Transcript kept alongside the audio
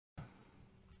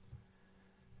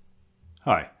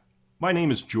Hi, my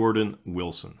name is Jordan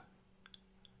Wilson.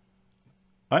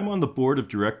 I'm on the board of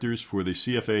directors for the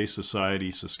CFA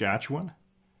Society Saskatchewan,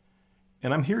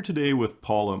 and I'm here today with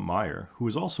Paula Meier, who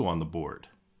is also on the board.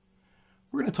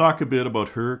 We're going to talk a bit about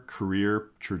her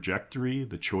career trajectory,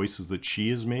 the choices that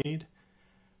she has made,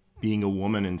 being a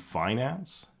woman in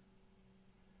finance,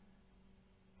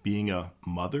 being a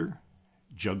mother,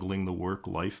 juggling the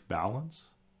work-life balance.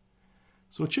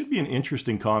 So it should be an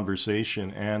interesting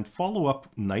conversation and follow up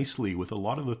nicely with a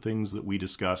lot of the things that we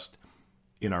discussed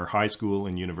in our high school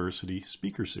and university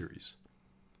speaker series.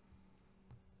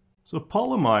 So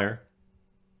Paula Meier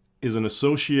is an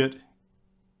associate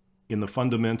in the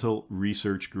Fundamental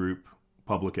Research Group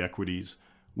Public Equities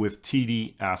with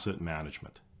TD Asset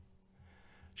Management.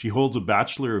 She holds a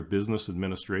Bachelor of Business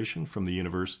Administration from the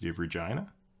University of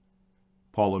Regina.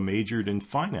 Paula majored in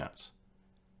finance,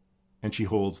 and she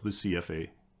holds the CFA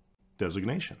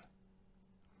designation.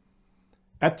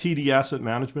 At TD Asset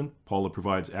Management, Paula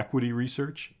provides equity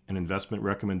research and investment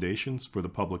recommendations for the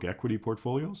public equity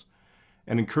portfolios,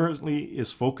 and currently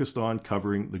is focused on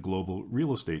covering the global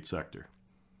real estate sector.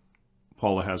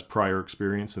 Paula has prior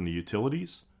experience in the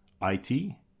utilities, IT,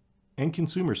 and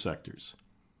consumer sectors.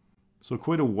 So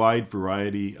quite a wide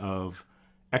variety of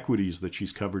equities that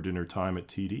she's covered in her time at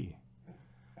TD.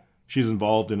 She's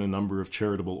involved in a number of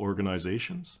charitable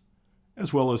organizations,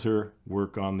 as well as her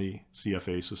work on the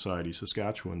CFA Society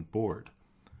Saskatchewan Board.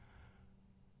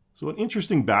 So an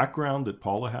interesting background that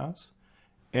Paula has.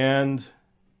 And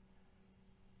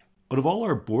out of all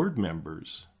our board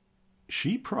members,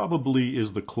 she probably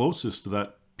is the closest to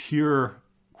that pure,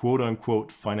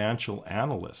 quote-unquote, financial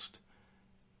analyst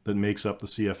that makes up the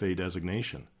CFA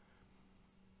designation.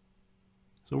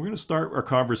 So we're going to start our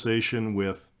conversation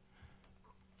with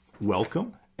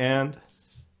welcome, and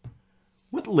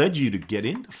what led you to get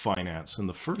into finance in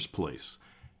the first place?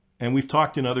 And we've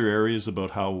talked in other areas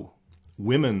about how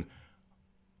women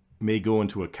may go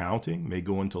into accounting, may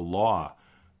go into law,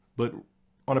 but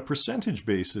on a percentage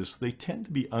basis, they tend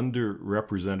to be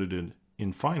underrepresented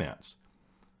in finance.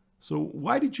 So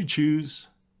why did you choose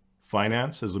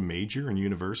finance as a major in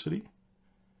university?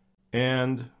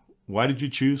 And why did you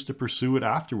choose to pursue it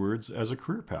afterwards as a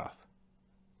career path?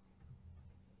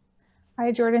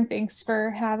 Hi, Jordan. Thanks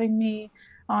for having me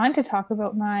on to talk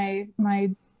about my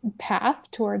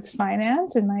path towards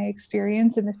finance and my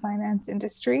experience in the finance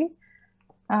industry.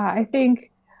 I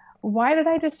think, why did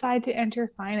I decide to enter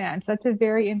finance? That's a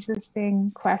very interesting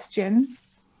question.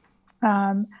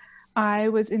 I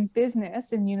was in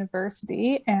business in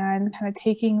university and kind of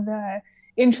taking the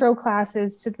intro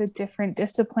classes to the different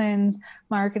disciplines,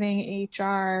 marketing,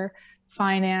 HR,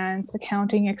 finance,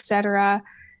 accounting, etc.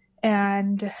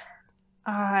 And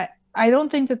I don't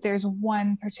think that there's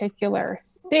one particular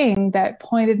thing that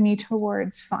pointed me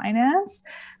towards finance.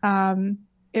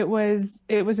 It was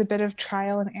a bit of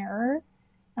trial and error.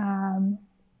 I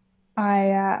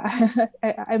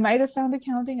might have found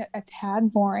accounting a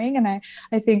tad boring, and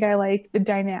I think I liked the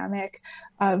dynamic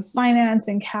of finance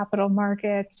and capital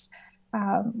markets.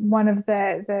 One of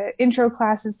the intro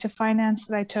classes to finance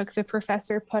that I took, the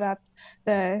professor put up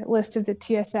the list of the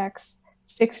TSX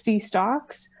 60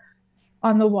 stocks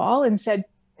on the wall and said,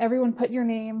 everyone put your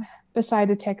name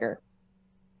beside a ticker.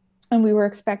 And we were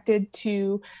expected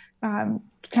to kind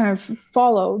of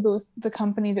follow the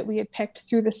company that we had picked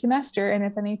through the semester. And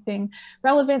if anything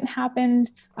relevant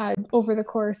happened over the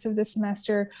course of the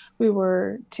semester, we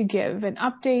were to give an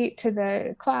update to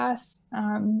the class.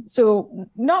 So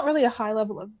not really a high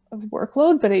level of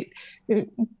workload, but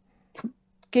it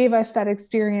gave us that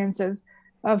experience of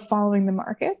following the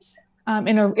markets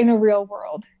in a real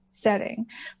world setting,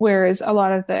 whereas a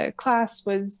lot of the class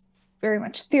was very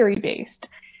much theory based.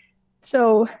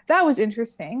 So that was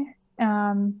interesting,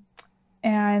 and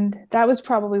that was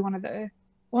probably one of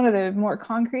the more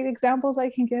concrete examples I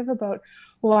can give about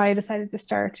why I decided to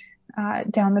start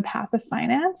down the path of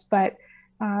finance. But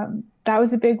that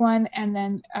was a big one. And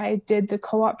then I did the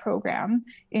co-op program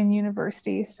in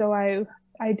university, so I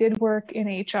did work in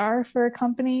HR for a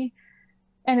company,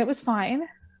 and it was fine.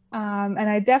 And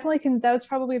I definitely that was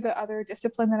probably the other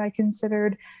discipline that I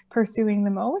considered pursuing the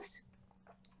most.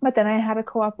 But then I had a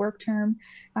co-op work term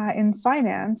in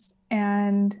finance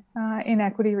and in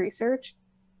equity research.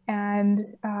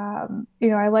 And,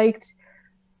 I liked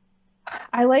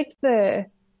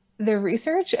the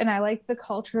research, and I liked the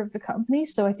culture of the company.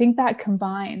 So I think that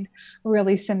combined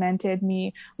really cemented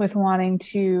me with wanting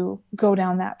to go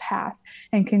down that path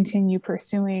and continue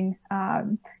pursuing,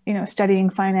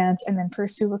 studying finance and then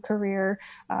pursue a career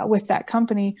with that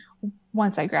company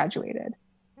once I graduated.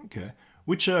 Okay.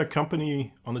 Which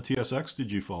company on the TSX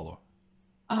did you follow?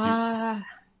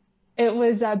 It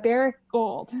was Barrick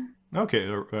Gold. Okay,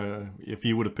 if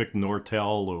you would have picked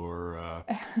Nortel or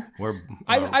I'm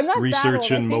not that Research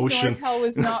old. I in think Motion, Nortel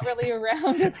was not really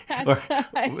around at that or,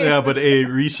 time. yeah, but a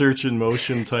Research in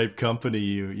Motion type company,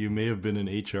 you may have been in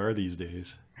HR these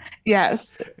days.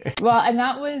 Yes. Well, and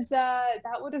that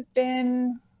would have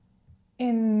been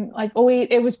in like '08.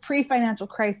 It was pre-financial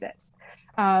crisis,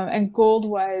 and gold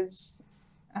was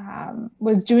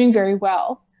doing very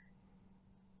well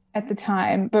at the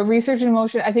time. But Research in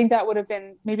Motion, I think that would have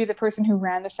been maybe the person who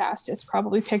ran the fastest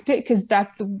probably picked it because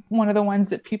that's one of the ones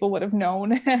that people would have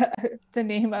known the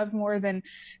name of more than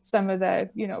some of the,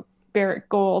 Barrick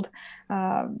Gold.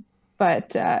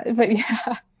 But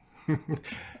yeah.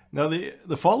 Now,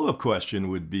 the follow-up question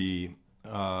would be,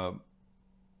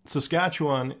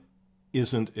 Saskatchewan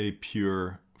isn't a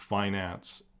pure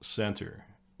finance center,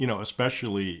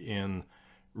 especially in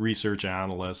research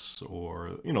analysts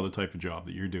or, the type of job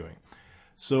that you're doing.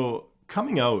 So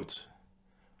coming out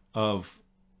of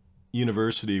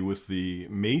university with the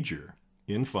major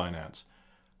in finance,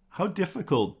 how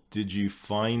difficult did you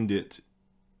find it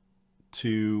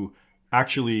to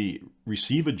actually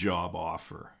receive a job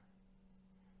offer?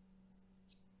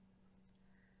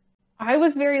 I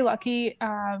was very lucky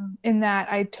in that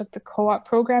I took the co-op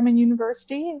program in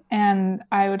university, and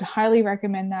I would highly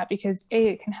recommend that because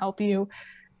it can help you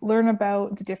learn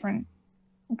about the different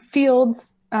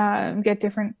fields, get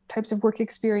different types of work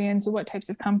experience, what types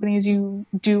of companies you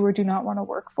do or do not want to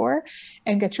work for,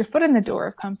 and get your foot in the door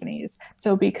of companies.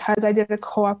 So because I did a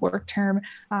co-op work term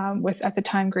with, at the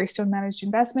time, Greystone Managed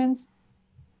Investments,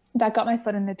 that got my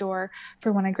foot in the door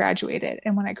for when I graduated.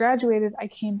 And when I graduated, I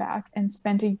came back and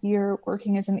spent a year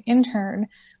working as an intern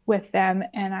with them.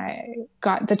 And I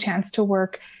got the chance to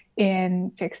work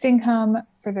in fixed income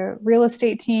for the real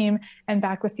estate team and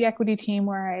back with the equity team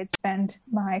where I had spent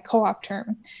my co-op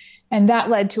term. And that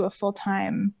led to a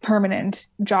full-time permanent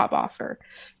job offer.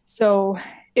 So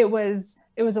it was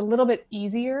a little bit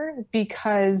easier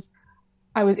because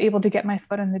I was able to get my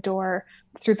foot in the door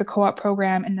through the co-op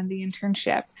program and then the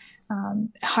internship.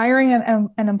 Hiring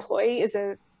an employee is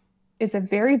a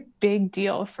very big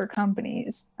deal for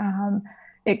companies.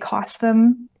 It costs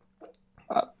them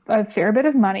a fair bit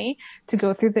of money to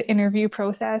go through the interview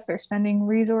process. They're spending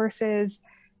resources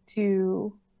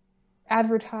to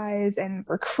advertise and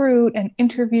recruit and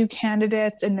interview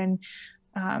candidates, and then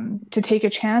to take a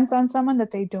chance on someone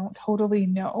that they don't totally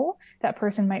know. That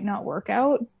person might not work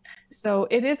out. So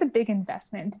it is a big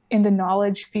investment in the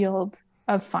knowledge field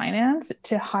of finance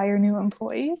to hire new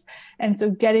employees. And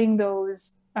so getting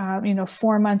those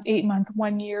 4-month, 8-month,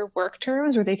 1-year work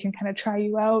terms where they can kind of try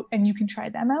you out and you can try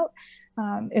them out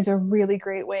is a really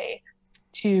great way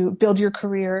to build your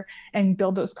career and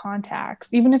build those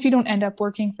contacts. Even if you don't end up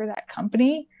working for that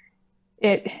company,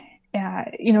 it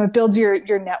builds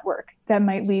your network that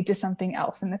might lead to something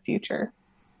else in the future.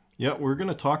 Yeah, we're going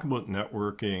to talk about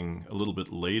networking a little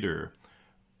bit later,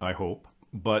 I hope.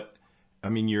 But I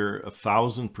mean, you're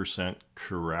 1,000%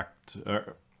 correct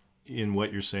in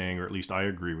what you're saying, or at least I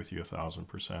agree with you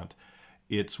 1,000%.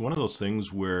 It's one of those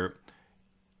things where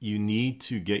you need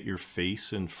to get your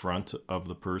face in front of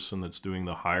the person that's doing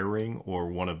the hiring or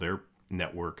one of their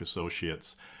network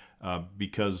associates,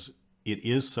 because it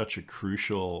is such a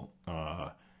crucial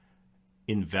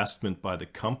investment by the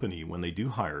company when they do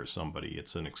hire somebody.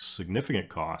 It's a significant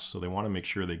cost, so they want to make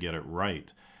sure they get it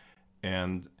right.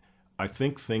 And I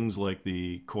think things like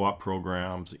the co-op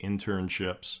programs,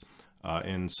 internships,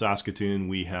 in Saskatoon,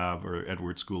 we have, or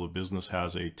Edwards School of Business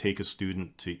has, a Take a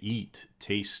Student to Eat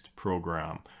taste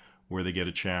program where they get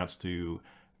a chance to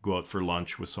go out for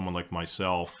lunch with someone like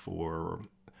myself or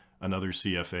another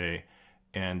CFA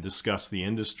and discuss the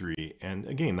industry. And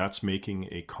again, that's making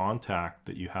a contact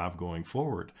that you have going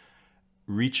forward.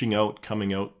 Reaching out,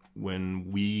 coming out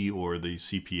when we or the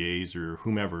CPAs or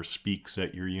whomever speaks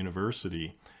at your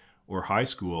university or high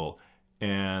school,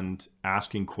 and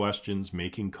asking questions,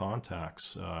 making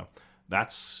contacts.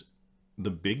 That's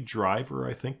the big driver,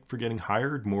 I think, for getting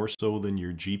hired, more so than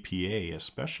your GPA,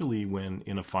 especially when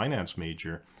in a finance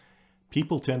major,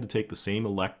 people tend to take the same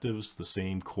electives, the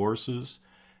same courses,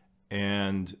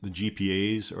 and the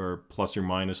GPAs are plus or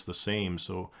minus the same.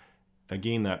 So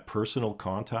again, that personal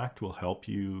contact will help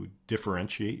you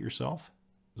differentiate yourself.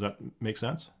 Does that make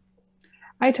sense?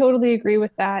 I totally agree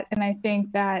with that. And I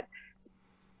think that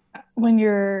when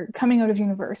you're coming out of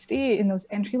university in those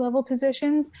entry level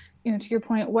positions, to your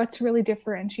point, what's really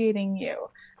differentiating you?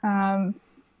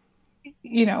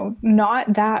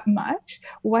 Not that much.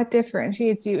 What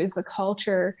differentiates you is the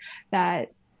culture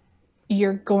that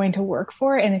you're going to work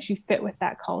for and if you fit with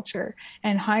that culture.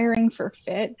 And hiring for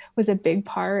fit was a big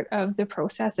part of the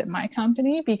process at my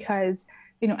company because,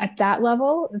 at that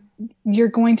level, you're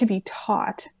going to be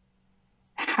taught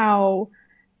how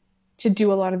to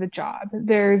do a lot of the job.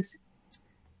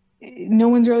 No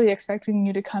one's really expecting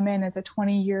you to come in as a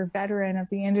 20-year veteran of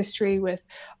the industry with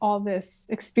all this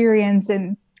experience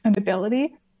and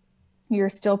ability. You're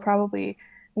still probably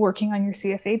working on your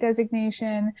CFA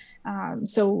designation.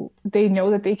 So they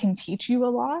know that they can teach you a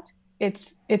lot.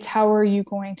 It's how are you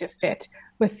going to fit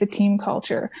with the team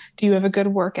culture? Do you have a good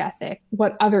work ethic?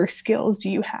 What other skills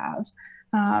do you have?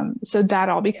 So that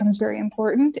all becomes very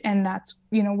important. And that's,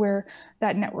 where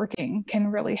that networking can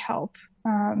really help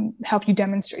you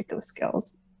demonstrate those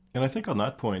skills. And I think on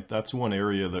that point, that's one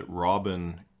area that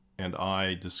Robin and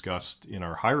I discussed in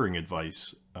our hiring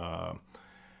advice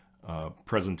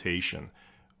presentation,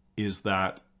 is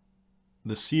that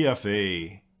the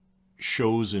CFA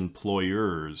shows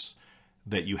employers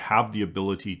that you have the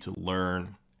ability to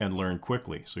learn and learn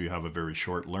quickly. So you have a very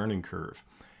short learning curve.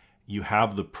 You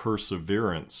have the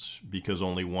perseverance because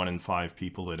only 1 in 5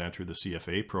 people that enter the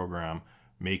CFA program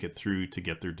make it through to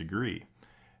get their degree.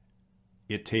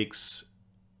 It takes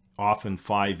often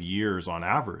 5 years on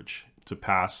average to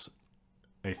pass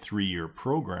a 3-year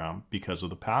program because of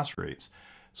the pass rates.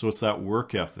 So it's that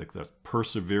work ethic, that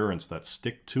perseverance, that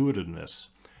stick-to-itiveness,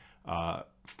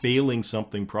 failing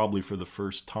something probably for the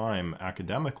first time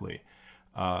academically.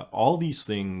 All these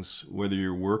things, whether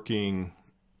you're working,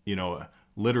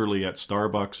 literally at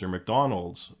Starbucks or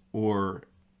McDonald's or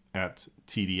at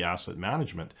TD Asset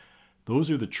Management, those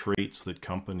are the traits that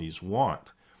companies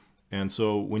want. And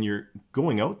so when you're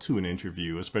going out to an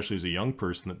interview, especially as a young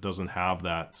person that doesn't have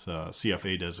that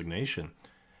CFA designation,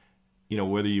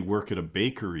 whether you work at a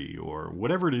bakery or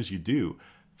whatever it is you do,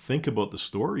 think about the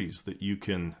stories that you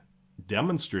can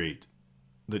demonstrate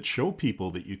that show people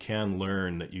that you can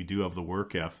learn, that you do have the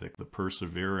work ethic, the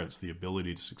perseverance, the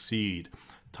ability to succeed,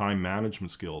 time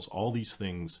management skills. All these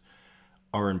things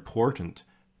are important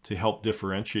to help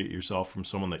differentiate yourself from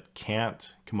someone that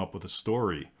can't come up with a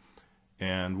story.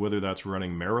 And whether that's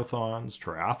running marathons,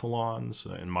 triathlons,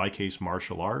 in my case,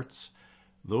 martial arts,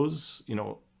 those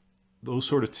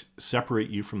sort of separate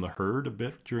you from the herd a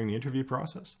bit during the interview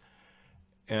process.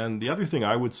 And the other thing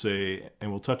I would say,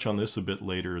 and we'll touch on this a bit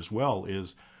later as well,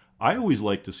 is I always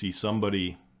like to see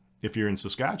somebody, if you're in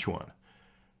Saskatchewan,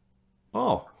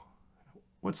 oh,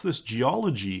 what's this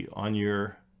geology on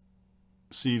your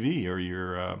CV or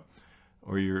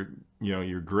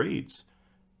your grades?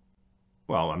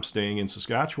 Well, I'm staying in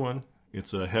Saskatchewan.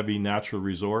 It's a heavy natural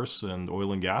resource and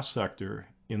oil and gas sector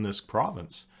in this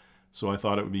province. So I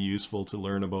thought it would be useful to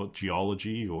learn about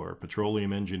geology or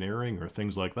petroleum engineering or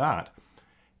things like that.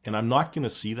 And I'm not going to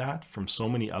see that from so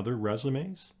many other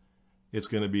resumes. It's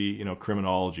going to be,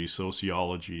 criminology,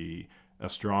 sociology,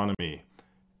 astronomy.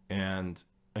 And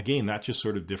again, that just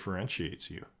sort of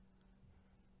differentiates you.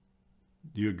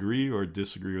 Do you agree or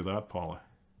disagree with that, Paula?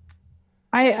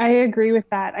 I agree with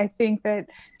that. I think that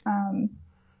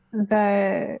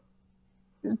the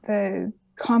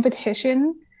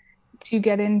competition to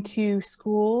get into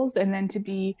schools and then to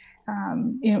be,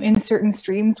 in certain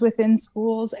streams within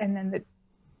schools and then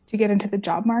to get into the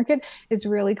job market is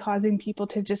really causing people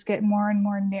to just get more and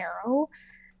more narrow.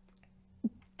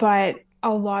 But a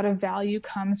lot of value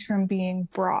comes from being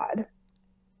broad,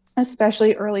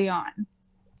 especially early on.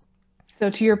 So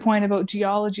to your point about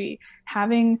geology,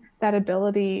 having that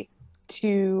ability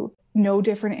to know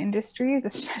different industries,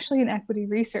 especially in equity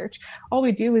research, all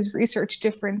we do is research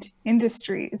different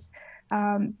industries.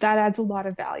 That adds a lot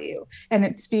of value, and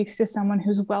it speaks to someone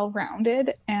who's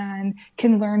well-rounded and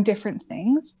can learn different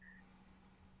things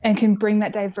and can bring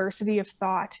that diversity of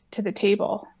thought to the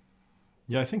table.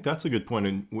 Yeah, I think that's a good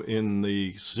point. In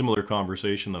the similar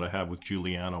conversation that I had with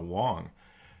Juliana Wong,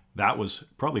 that was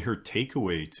probably her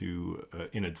takeaway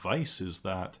in advice, is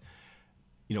that,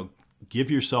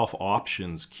 give yourself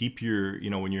options. Keep your,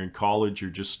 when you're in college, you're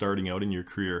just starting out in your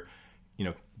career,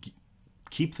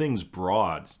 keep things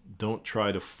broad. Don't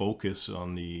try to focus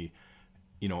on the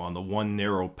one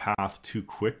narrow path too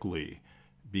quickly,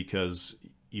 because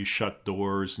you shut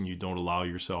doors and you don't allow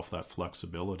yourself that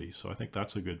flexibility. So I think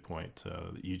that's a good point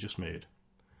that you just made.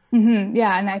 Mm-hmm.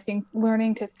 Yeah. And I think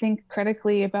learning to think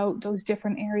critically about those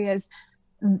different areas,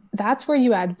 that's where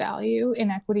you add value in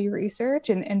equity research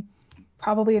and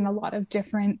probably in a lot of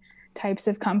different types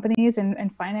of companies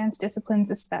and finance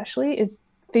disciplines, especially, is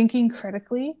thinking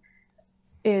critically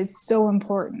is so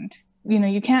important.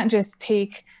 You can't just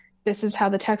take, this is how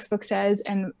the textbook says,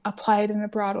 and apply it in a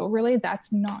broad overlay.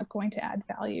 That's not going to add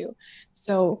value.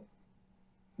 So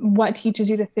what teaches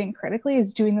you to think critically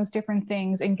is doing those different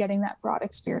things and getting that broad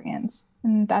experience.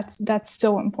 And that's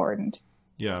so important.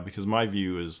 Yeah, because my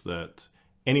view is that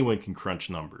anyone can crunch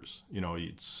numbers. You know,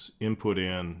 it's input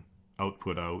in,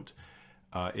 output out.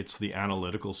 It's the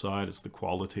analytical side, it's the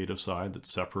qualitative side that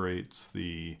separates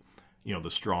the, you know,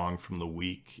 the strong from the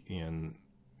weak in,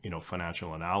 you know,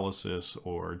 financial analysis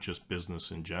or just business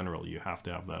in general. You have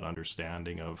to have that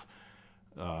understanding of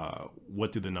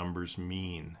what do the numbers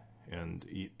mean, and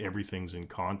everything's in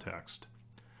context.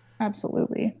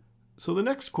 Absolutely. So the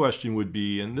next question would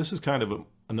be, and this is kind of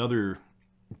another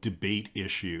debate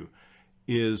issue,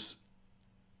 is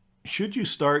should you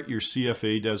start your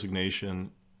CFA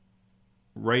designation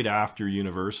right after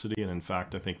university? And in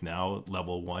fact, I think now at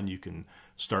level 1, you can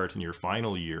start in your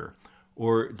final year.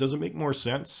 Or does it make more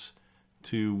sense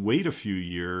to wait a few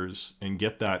years and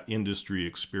get that industry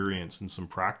experience and some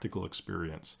practical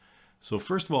experience? So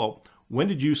first of all, when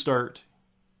did you start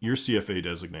your CFA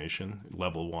designation,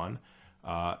 level 1?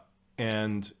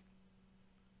 And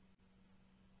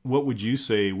what would you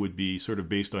say would be, sort of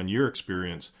based on your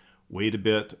experience, wait a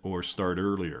bit or start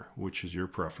earlier? Which is your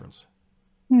preference?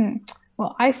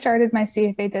 Well, I started my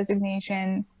CFA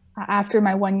designation after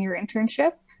my 1-year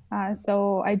internship.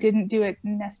 So I didn't do it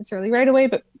necessarily right away,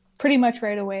 but pretty much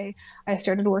right away, I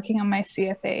started working on my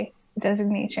CFA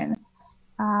designation.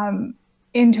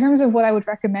 In terms of what I would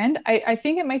recommend, I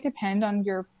think it might depend on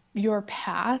your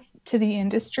path to the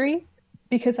industry,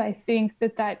 because I think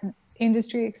that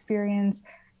industry experience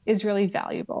is really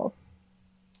valuable.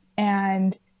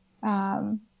 And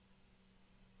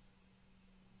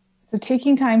so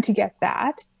taking time to get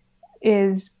that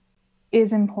is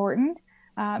important.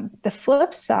 The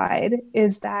flip side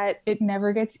is that it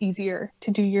never gets easier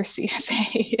to do your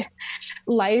CFA.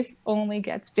 Life only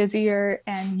gets busier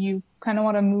and you kind of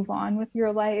want to move on with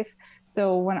your life.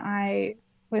 So when I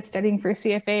was studying for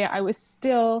CFA, I was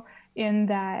still in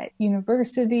that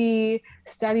university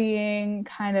studying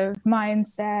kind of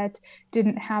mindset,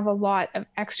 didn't have a lot of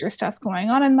extra stuff going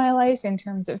on in my life in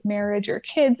terms of marriage or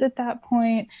kids at that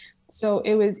point. So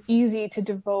it was easy to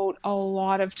devote a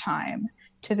lot of time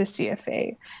to the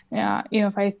CFA. You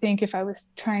know, if I was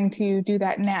trying to do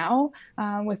that now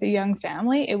with a young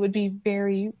family, it would be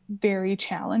very, very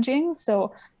challenging.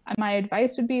 So my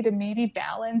advice would be to maybe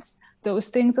balance those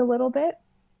things a little bit.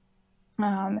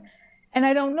 And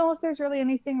I don't know if there's really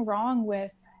anything wrong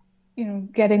with, you know,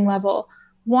 getting level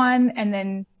 1 and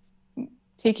then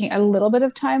taking a little bit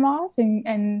of time off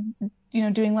and you know,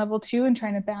 doing level 2 and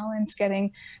trying to balance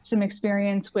getting some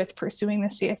experience with pursuing the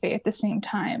CFA at the same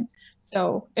time.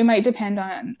 So it might depend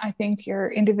on, I think, your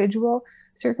individual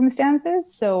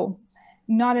circumstances. So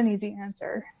not an easy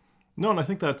answer. No, and I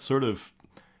think that sort of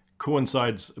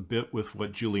coincides a bit with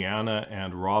what Juliana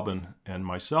and Robin and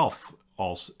myself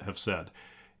all have said,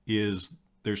 is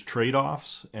there's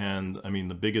trade-offs. And I mean,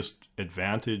 the biggest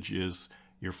advantage is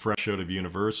you're fresh out of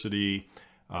university.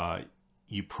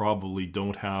 You probably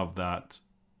don't have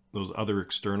those other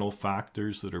external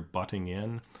factors that are butting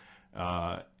in.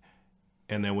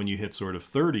 And then when you hit sort of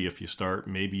 30, if you start,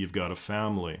 maybe you've got a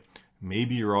family.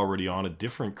 Maybe you're already on a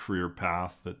different career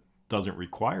path that doesn't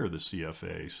require the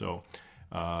CFA. So,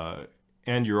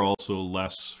 and you're also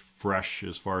less fresh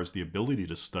as far as the ability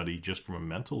to study just from a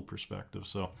mental perspective.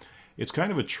 So it's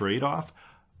kind of a trade-off.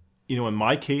 You know, in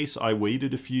my case, I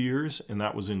waited a few years, and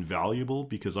that was invaluable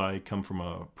because I come from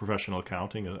a professional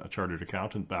accounting, a chartered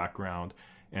accountant background,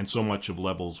 and so much of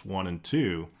levels 1 and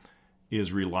 2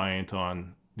 is reliant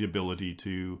on the ability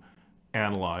to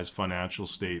analyze financial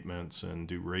statements and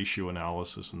do ratio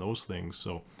analysis and those things.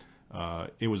 So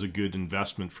it was a good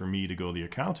investment for me to go the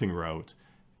accounting route.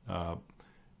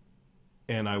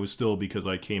 And I was still, because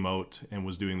I came out and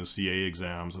was doing the CA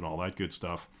exams and all that good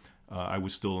stuff, I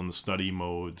was still in the study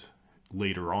mode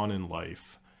later on in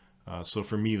life. So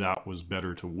for me, that was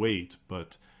better to wait,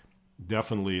 but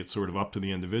definitely it's sort of up to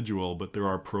the individual, but there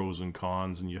are pros and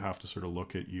cons, and you have to sort of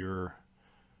look at your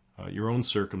own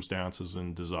circumstances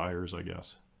and desires, I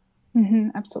guess.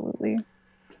 Absolutely.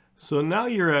 So now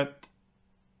you're at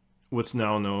what's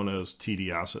now known as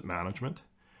TD Asset Management.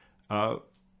 And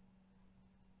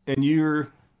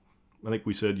I think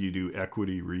we said you do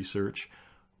equity research.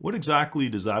 What exactly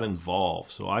does that involve?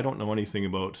 So I don't know anything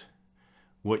about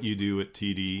what you do at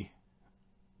TD.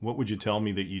 What would you tell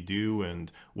me that you do,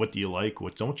 and what do you like?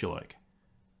 What don't you like?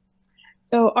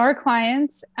 So our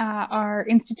clients are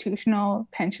institutional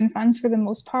pension funds for the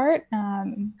most part.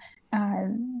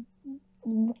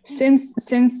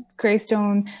 since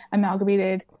Greystone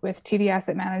amalgamated with TD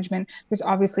Asset Management, there's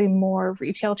obviously more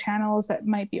retail channels that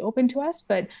might be open to us.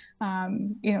 But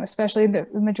especially the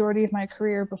majority of my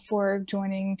career before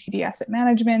joining TD Asset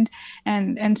Management,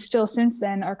 and still since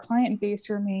then, our client base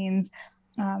remains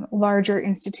larger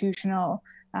institutional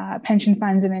pension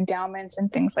funds and endowments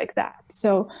and things like that.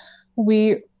 So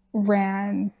we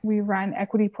run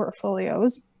equity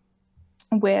portfolios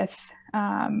with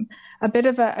a bit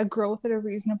of a growth at a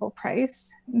reasonable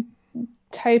price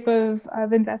type of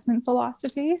investment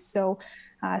philosophy. So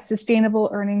sustainable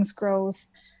earnings growth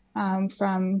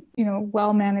from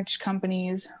well-managed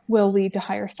companies will lead to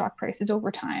higher stock prices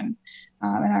over time.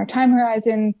 And our time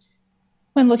horizon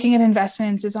when looking at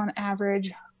investments is on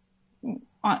average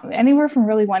anywhere from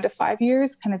really 1 to 5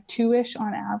 years, kind of 2-ish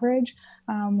on average,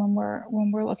 when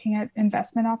we're looking at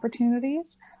investment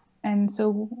opportunities. And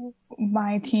so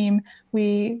my team,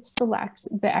 we select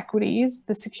the equities,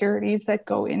 the securities that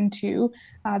go into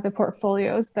the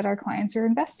portfolios that our clients are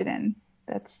invested in.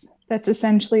 That's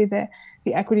essentially the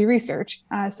equity research.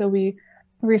 So we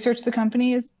research the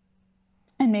companies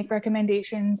and make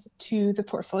recommendations to the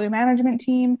portfolio management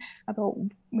team about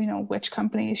which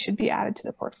companies should be added to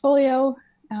the portfolio,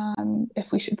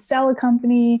 if we should sell a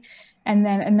company. And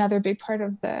then another big part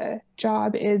of the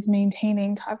job is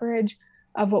maintaining coverage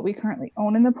of what we currently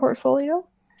own in the portfolio.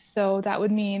 So that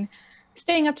would mean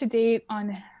staying up to date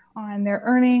on their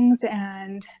earnings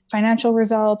and financial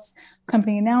results,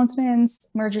 company announcements,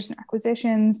 mergers and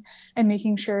acquisitions, and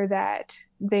making sure that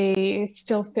they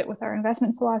still fit with our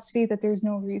investment philosophy, that there's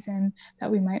no reason that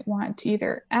we might want to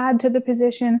either add to the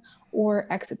position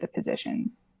or exit the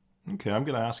position. Okay, I'm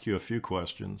going to ask you a few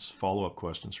questions, follow-up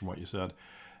questions from what you said.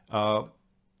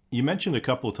 You mentioned a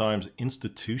couple of times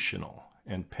institutional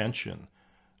and pension.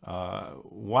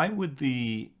 Why would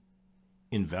the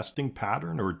investing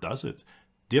pattern, or does it,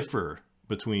 differ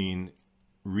between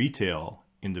retail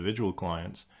individual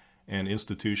clients and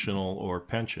institutional or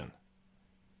pension?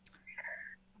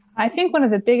 I think one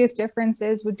of the biggest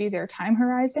differences would be their time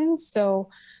horizon. So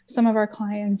some of our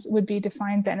clients would be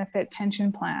defined benefit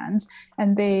pension plans,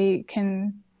 and they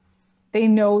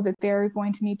know that they're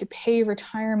going to need to pay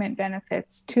retirement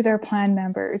benefits to their plan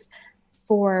members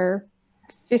for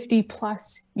 50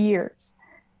 plus years.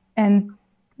 And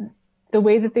the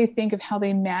way that they think of how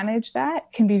they manage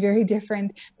that can be very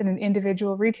different than an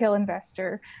individual retail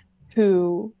investor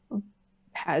who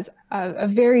has a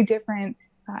very different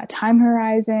time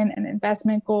horizon and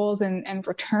investment goals and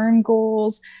return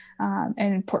goals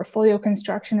and portfolio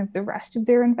construction of the rest of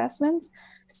their investments.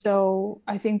 So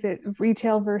I think that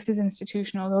retail versus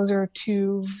institutional, those are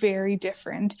two very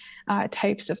different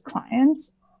types of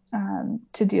clients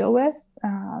to deal with.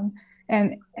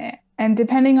 And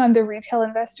depending on the retail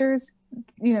investors,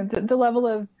 the level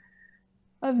of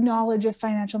knowledge of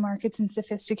financial markets and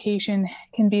sophistication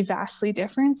can be vastly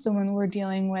different. So when we're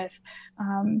dealing with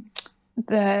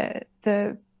the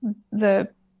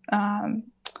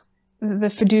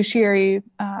fiduciary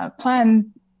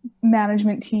plan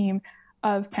management team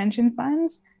of pension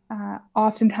funds,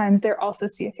 oftentimes they're also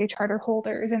CFA charter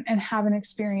holders and have an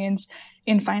experience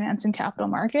in finance and capital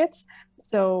markets.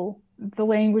 So the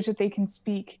language that they can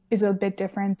speak is a bit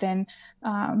different than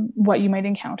what you might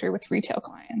encounter with retail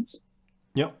clients.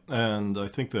 Yep. And I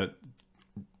think that,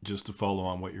 just to follow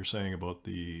on what you're saying about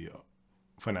the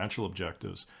financial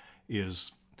objectives,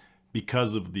 is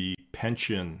because of the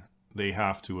pension, they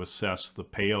have to assess the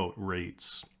payout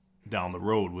rates down the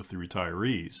road with the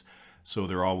retirees. So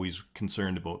they're always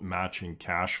concerned about matching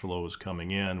cash flows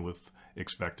coming in with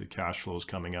expected cash flows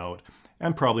coming out,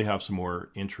 and probably have some more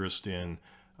interest in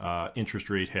interest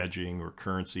rate hedging or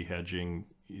currency hedging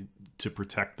to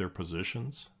protect their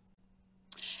positions.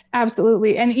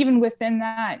 Absolutely. And even within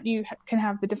that, you can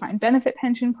have the defined benefit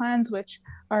pension plans, which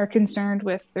are concerned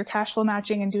with their cash flow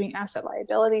matching and doing asset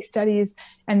liability studies.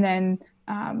 And then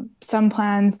some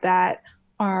plans that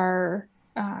are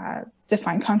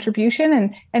defined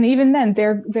contribution. And even then,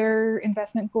 their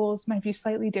investment goals might be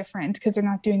slightly different because they're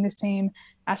not doing the same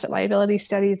asset liability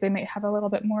studies. They might have a little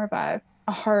bit more of a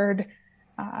hard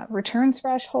return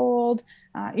threshold.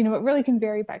 It really can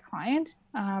vary by client.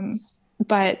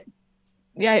 But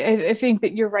yeah, I think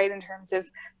that you're right in terms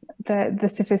of the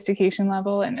sophistication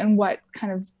level and what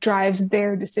kind of drives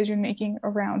their decision making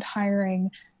around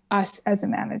hiring us as a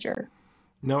manager.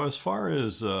 Now, as far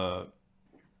as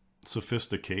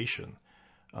sophistication,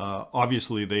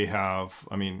 obviously they have,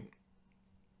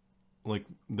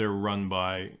 they're run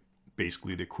by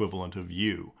basically the equivalent of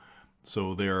you.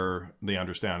 So they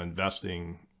understand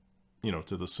investing,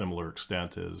 to the similar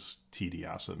extent as TD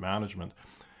Asset Management.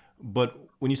 But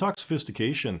when you talk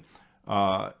sophistication,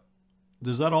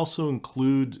 Does that also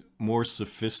include more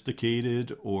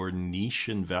sophisticated or niche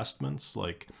investments,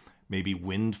 like maybe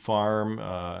wind farm,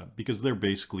 because they're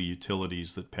basically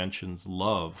utilities that pensions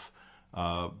love,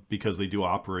 because they do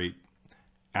operate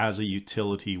as a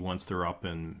utility once they're up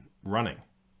and running?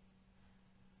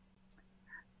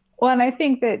 Well, and I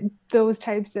think that those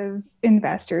types of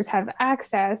investors have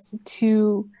access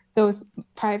to those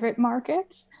private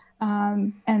markets.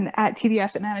 And at TD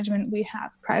Asset Management, we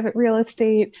have private real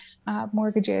estate,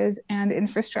 mortgages, and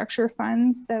infrastructure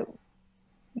funds that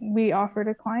we offer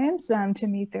to clients to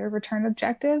meet their return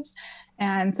objectives.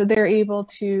 And so they're able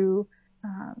to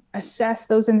assess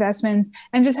those investments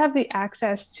and just have the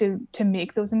access to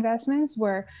make those investments,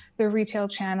 where the retail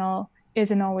channel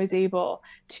isn't always able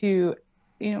to,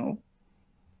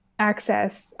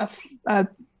 access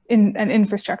an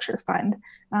infrastructure fund,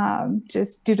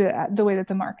 just due to the way that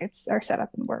the markets are set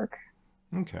up and work.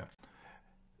 Okay.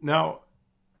 Now,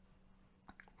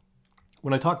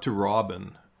 when I talked to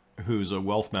Robin, who's a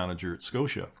wealth manager at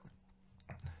Scotia,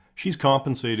 she's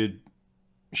compensated.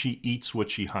 She eats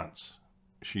what she hunts.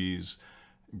 She's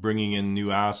bringing in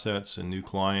new assets and new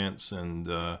clients,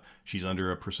 and she's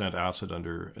under a percent asset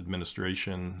under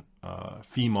administration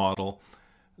fee model.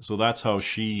 So that's how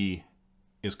she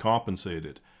is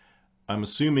compensated. I'm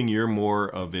assuming you're more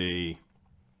of a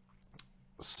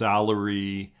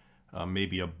salary,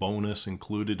 maybe a bonus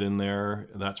included in there.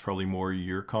 That's probably more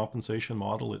your compensation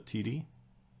model at TD.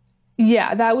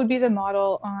 Yeah, that would be the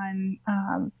model on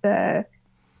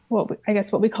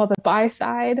what we call the buy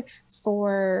side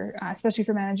for, especially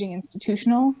for managing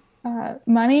institutional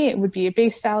money. It would be a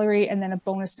base salary and then a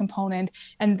bonus component.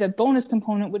 And the bonus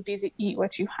component would be the eat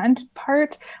what you hunt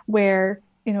part, where,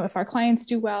 if our clients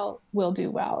do well, we'll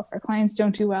do well. If our clients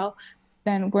don't do well,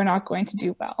 then we're not going to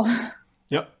do well.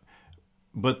 Yep.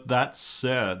 But that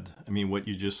said, I mean, what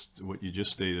you just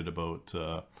stated about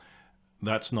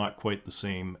that's not quite the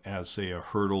same as, say, a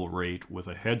hurdle rate with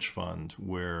a hedge fund,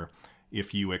 where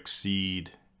if you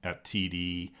exceed at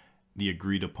TD the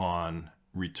agreed upon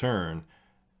return,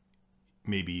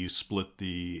 maybe you split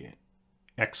the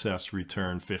excess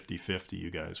return 50-50. You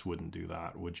guys wouldn't do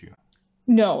that, would you?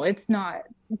 No, it's not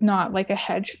like a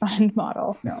hedge fund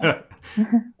model. No.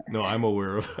 No, I'm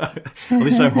aware of that. At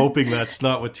least I'm hoping that's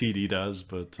not what TD does,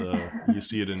 but you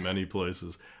see it in many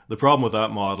places. The problem with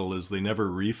that model is they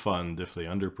never refund if they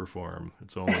underperform.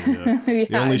 It's only they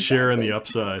only share in the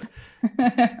upside.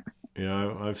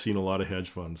 Yeah, I've seen a lot of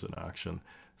hedge funds in action.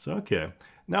 So, okay.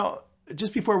 Now,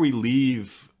 just before we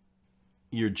leave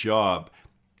your job,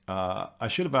 I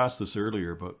should have asked this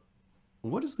earlier, but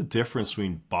what is the difference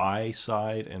between buy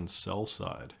side and sell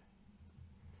side?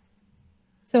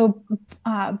 So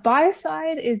buy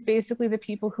side is basically the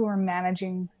people who are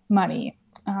managing money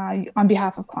on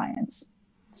behalf of clients.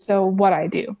 So what I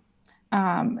do.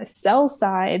 Sell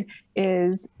side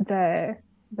is the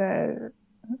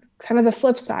kind of the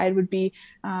flip side would be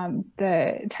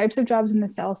the types of jobs in the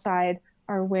sell side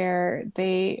are where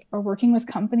they are working with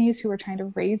companies who are trying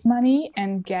to raise money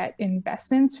and get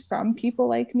investments from people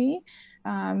like me.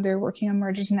 They're working on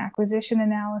mergers and acquisition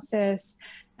analysis.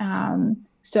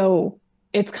 So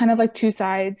it's kind of like two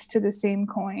sides to the same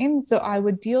coin. So I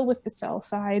would deal with the sell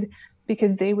side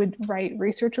because they would write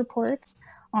research reports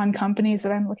on companies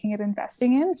that I'm looking at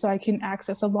investing in. So I can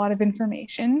access a lot of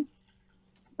information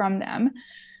from them.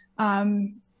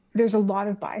 There's a lot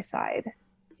of buy side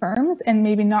firms and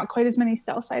maybe not quite as many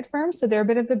sell side firms. So they're a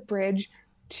bit of the bridge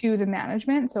to the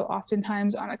management. So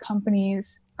oftentimes on a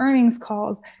company's earnings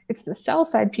calls, it's the sell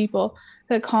side people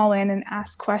that call in and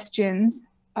ask questions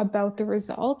about the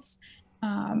results,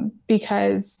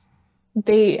 because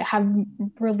they have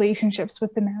relationships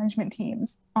with the management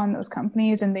teams on those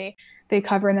companies, and they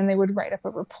cover, and then they would write up a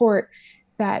report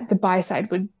that the buy side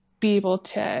would be able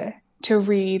to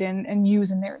read and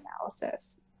use in their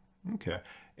analysis. Okay.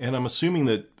 And I'm assuming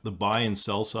that the buy and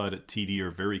sell side at TD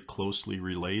are very closely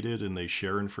related and they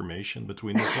share information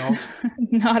between themselves?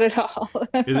 Not at all.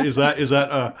 Is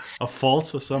that a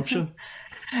false assumption?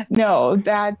 No,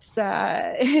 that's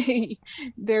there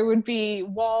would be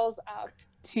walls up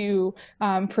to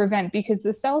prevent, because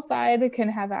the sell side can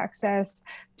have access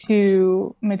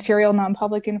to material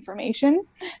non-public information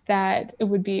that it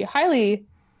would be highly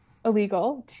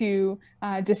illegal to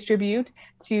distribute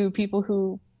to people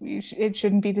who it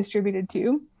shouldn't be distributed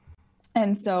to.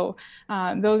 And so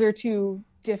those are two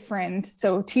different.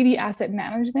 So TD Asset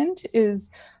Management is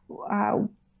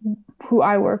who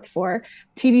I work for.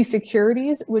 TD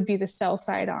Securities would be the sell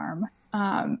side arm.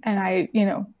 And I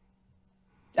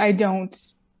don't,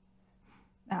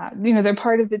 they're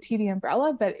part of the TD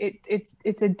umbrella, but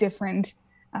it's a different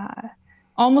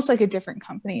almost like a different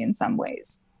company in some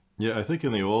ways. Yeah, I think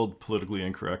in the old politically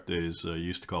incorrect days, you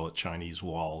used to call it Chinese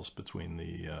walls between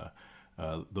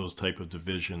those type of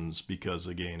divisions because,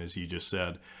 again, as you just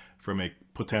said, from a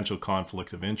potential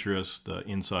conflict of interest,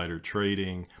 insider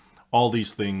trading, all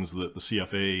these things that the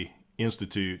CFA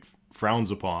Institute frowns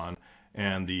upon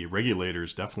and the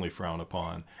regulators definitely frown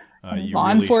upon. Law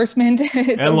enforcement, it's and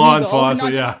illegal, law enforcement,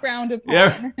 not yeah, just frowned upon.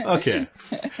 Yeah, okay.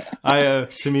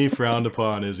 To me, frowned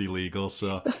upon is illegal.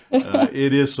 So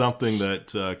it is something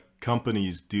that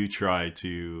companies do try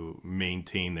to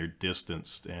maintain their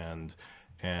distance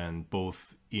and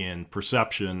both in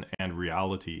perception and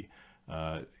reality,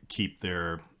 keep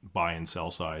their buy and sell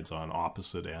sides on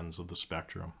opposite ends of the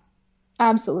spectrum.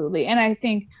 Absolutely, and I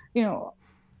think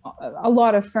a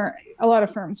lot of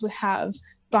firms would have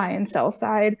buy and sell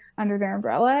side under their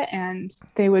umbrella, and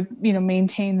they would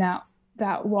maintain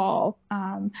that wall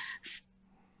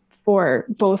for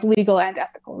both legal and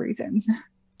ethical reasons.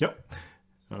 Yep.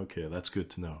 Okay, that's good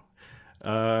to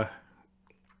know.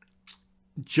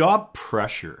 Job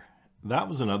pressure. That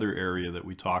was another area that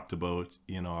we talked about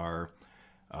in our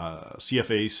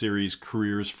CFA series,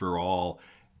 Careers for All.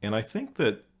 And I think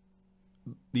that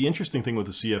the interesting thing with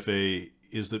the CFA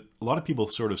is that a lot of people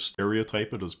sort of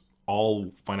stereotype it as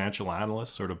all financial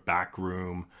analysts, sort of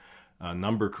backroom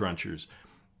number crunchers.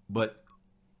 But,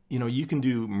 you can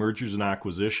do mergers and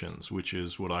acquisitions, which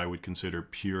is what I would consider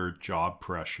pure job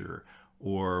pressure,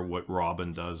 or what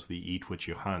Robin does, the eat what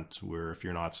you hunt, where if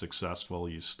you're not successful,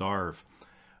 you starve.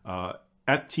 At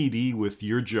TD, with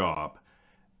your job,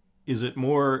 is it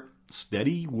more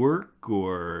steady work,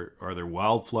 or are there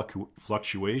wild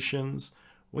fluctuations?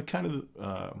 What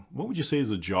would you say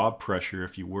is a job pressure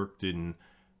if you worked in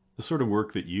the sort of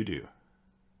work that you do?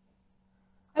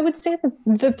 I would say that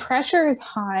the pressure is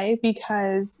high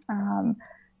because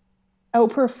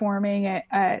outperforming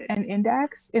an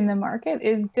index in the market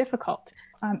is difficult.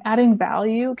 Adding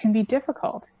value can be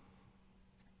difficult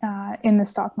in the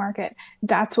stock market.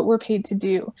 That's what we're paid to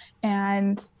do.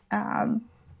 And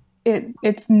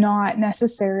it's not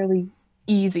necessarily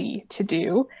easy to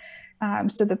do.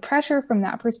 So the pressure from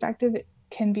that perspective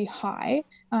can be high.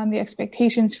 The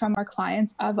expectations from our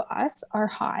clients of us are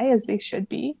high, as they should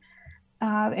be.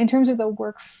 In terms of the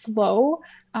workflow,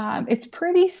 it's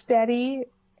pretty steady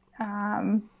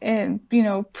and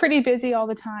pretty busy all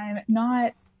the time.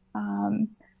 Not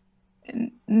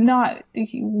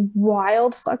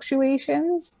wild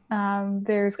fluctuations.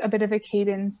 There's a bit of a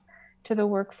cadence to the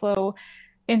workflow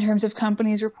in terms of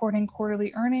companies reporting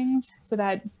quarterly earnings, so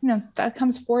that that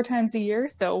comes 4 times a year,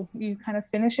 so you kind of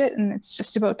finish it and it's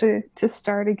just about to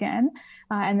start again,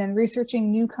 and then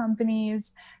researching new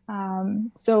companies.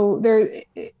 So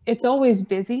it's always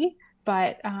busy,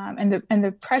 but and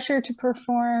the pressure to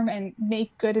perform and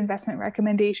make good investment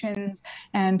recommendations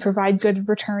and provide good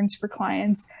returns for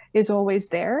clients is always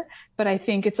there. But I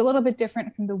think it's a little bit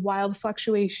different from the wild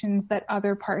fluctuations that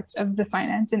other parts of the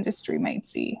finance industry might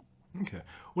see. Okay.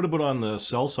 What about on the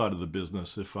sell side of the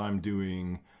business? If I'm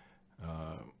doing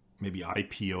maybe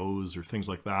IPOs or things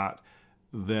like that,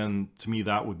 then to me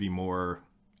that would be more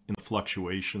in the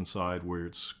fluctuation side, where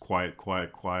it's quiet,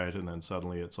 and then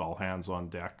suddenly it's all hands on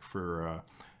deck for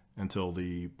until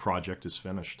the project is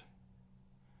finished.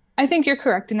 I think you're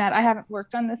correct in that. I haven't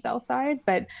worked on the sell side,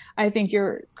 but I think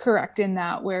you're correct in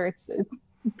that, where it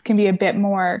can be a bit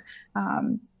more,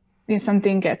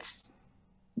 something gets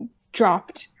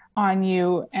dropped on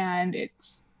you and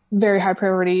it's very high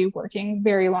priority, working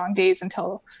very long days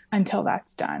until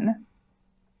that's done.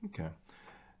 Okay.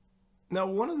 Now,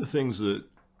 one of the things that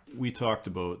we talked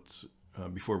about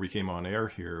before we came on air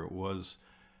here was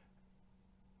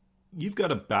you've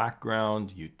got a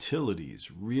background,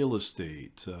 utilities, real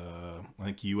estate,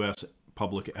 like U.S.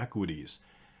 public equities.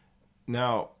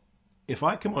 Now, if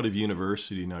I come out of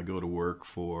university and I go to work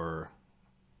for,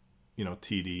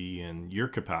 TD in your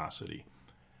capacity,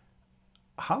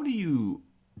 how do you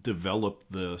develop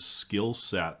the skill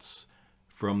sets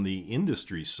from the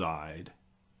industry side,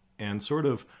 and sort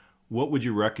of what would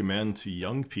you recommend to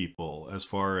young people as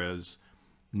far as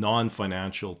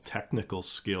non-financial technical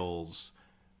skills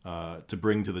to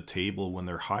bring to the table when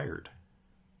they're hired?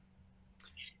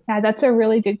 Yeah, that's a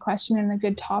really good question and a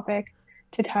good topic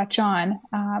to touch on.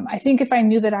 I think if I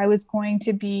knew that I was going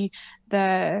to be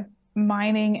the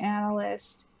mining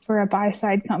analyst for a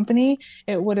buy-side company,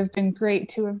 it would have been great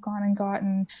to have gone and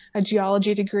gotten a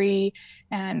geology degree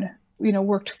and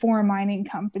worked for a mining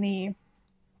company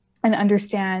and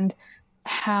understand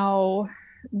how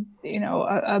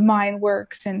a mine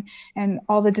works and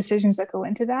all the decisions that go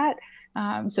into that.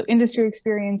 So industry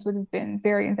experience would have been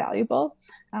very invaluable.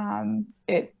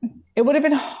 It would have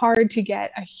been hard to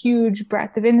get a huge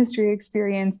breadth of industry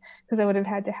experience because I would have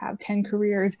had to have 10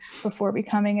 careers before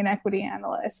becoming an equity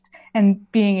analyst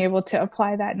and being able to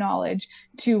apply that knowledge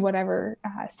to whatever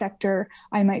sector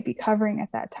I might be covering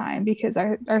at that time, because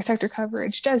our sector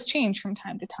coverage does change from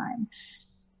time to time.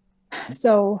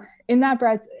 So in that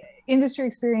breadth, industry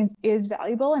experience is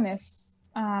valuable. And if,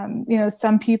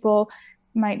 some people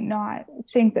might not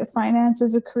think that finance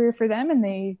is a career for them and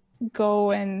they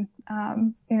go and,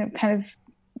 kind of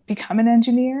become an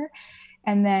engineer,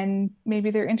 and then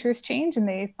maybe their interests change and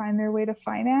they find their way to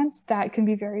finance, that can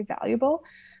be very valuable.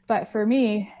 But for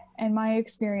me and my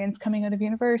experience coming out of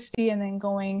university and then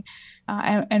going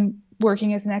and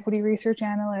working as an equity research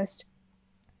analyst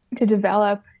to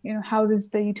develop, how does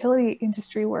the utility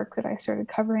industry work, that I started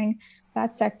covering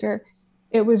that sector,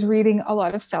 it was reading a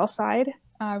lot of sell side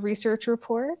research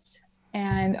reports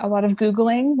and a lot of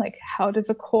Googling, like how does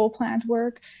a coal plant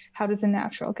work? How does a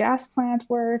natural gas plant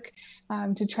work?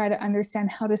 To try to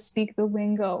understand how to speak the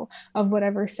lingo of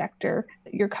whatever sector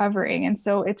that you're covering. And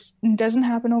so it doesn't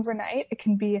happen overnight. It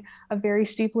can be a very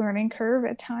steep learning curve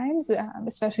at times,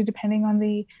 especially depending on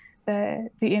the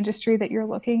industry that you're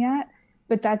looking at.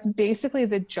 But that's basically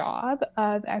the job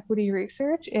of equity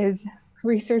research, is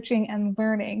researching and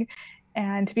learning.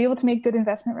 And to be able to make good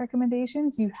investment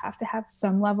recommendations, you have to have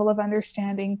some level of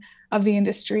understanding of the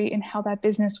industry and how that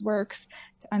business works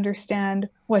to understand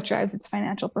what drives its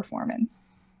financial performance.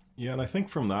 Yeah, and I think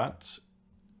from that,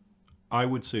 I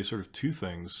would say sort of two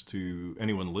things to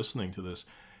anyone listening to this,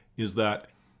 is that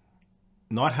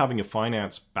not having a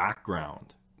finance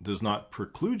background does not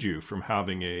preclude you from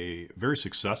having a very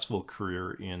successful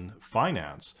career in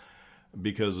finance.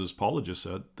 Because as Paula just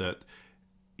said, that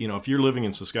if you're living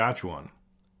in Saskatchewan,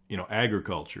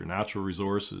 agriculture, natural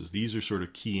resources, these are sort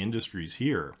of key industries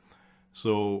here.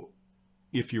 So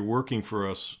if you're working for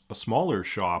a smaller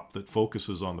shop that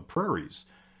focuses on the prairies,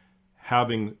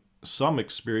 having some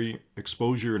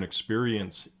exposure and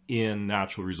experience in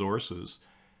natural resources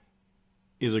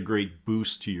is a great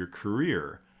boost to your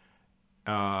career.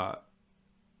 And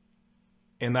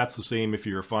that's the same if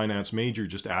you're a finance major,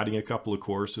 just adding a couple of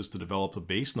courses to develop a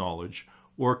base knowledge,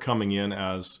 or coming in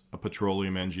as a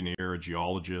petroleum engineer, a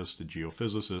geologist, a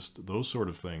geophysicist, those sort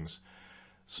of things.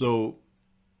 So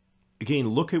again,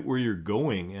 look at where you're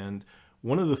going. And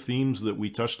one of the themes that we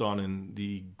touched on in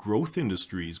the growth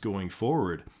industries going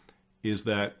forward is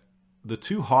that the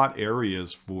two hot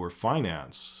areas for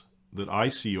finance that I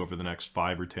see over the next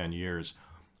 5 or 10 years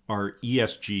are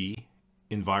ESG,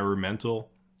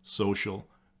 environmental, social,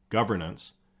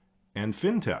 governance, and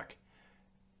fintech.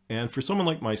 And for someone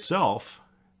like myself,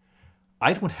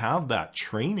 I don't have that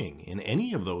training in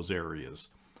any of those areas.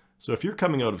 So if you're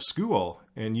coming out of school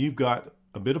and you've got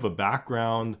a bit of a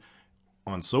background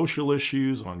on social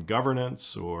issues, on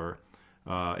governance, or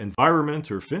environment,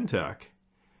 or fintech,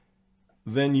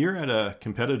 then you're at a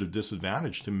competitive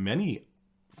disadvantage to many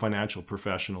financial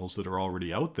professionals that are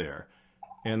already out there.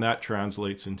 And that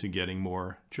translates into getting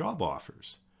more job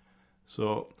offers.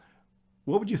 So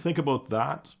what would you think about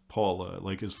that, Paula,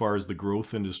 like as far as the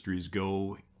growth industries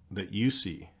go that you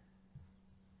see?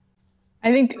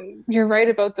 I think you're right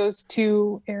about those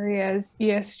two areas.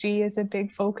 ESG is a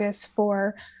big focus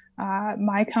for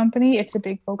my company. It's a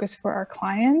big focus for our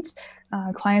clients.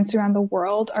 Clients around the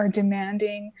world are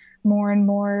demanding more and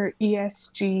more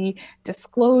ESG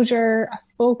disclosure, a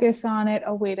focus on it,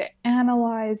 a way to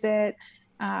analyze it.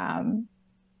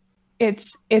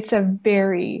 It's a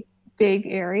very big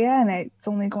area, and it's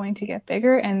only going to get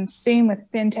bigger. And same with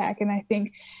fintech. And I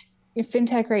think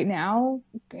fintech right now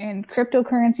and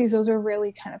cryptocurrencies, those are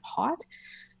really kind of hot.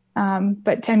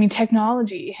 But I mean,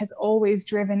 technology has always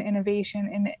driven innovation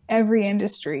in every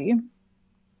industry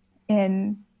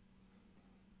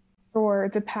for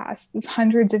the past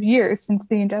hundreds of years since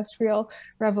the Industrial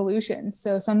Revolution.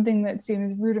 So something that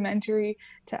seems rudimentary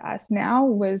to us now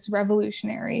was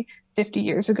revolutionary 50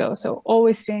 years ago. So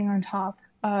always staying on top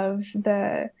of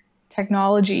the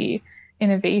technology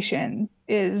innovation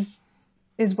is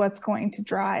what's going to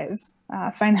drive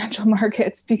financial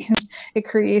markets, because it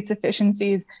creates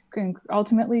efficiencies,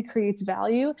 ultimately creates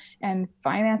value, and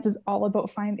finance is all about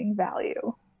finding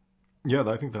value. Yeah,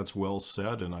 I think that's well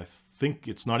said. And I think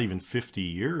it's not even 50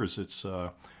 years. It's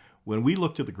when we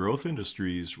looked at the growth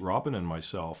industries, Robin and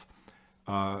myself,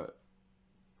 in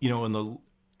the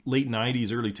late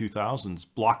 90s, early 2000s,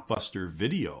 Blockbuster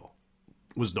video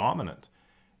was dominant.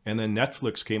 And then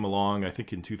Netflix came along, I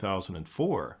think in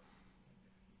 2004.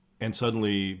 And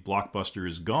suddenly Blockbuster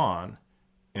is gone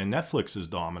and Netflix is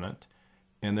dominant.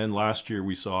 And then last year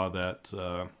we saw that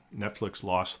Netflix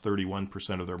lost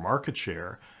 31% of their market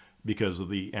share because of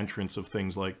the entrance of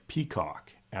things like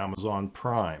Peacock, Amazon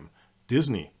Prime,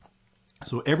 Disney.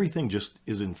 So everything just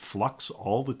is in flux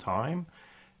all the time.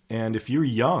 And if you're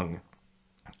young,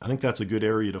 I think that's a good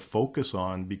area to focus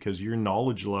on, because your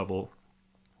knowledge level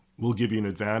will give you an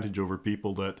advantage over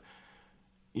people that,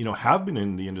 you know, have been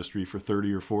in the industry for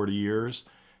 30 or 40 years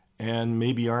and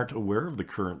maybe aren't aware of the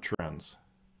current trends.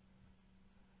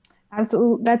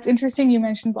 Absolutely. That's interesting you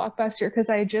mentioned Blockbuster, because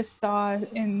I just saw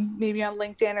in maybe on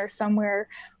LinkedIn or somewhere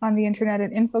on the internet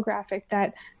an infographic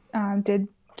that did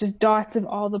just dots of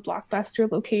all the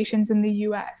Blockbuster locations in the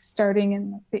US starting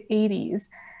in the 80s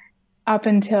up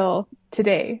until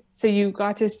today. So you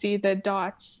got to see the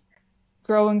dots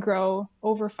grow and grow,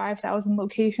 over 5,000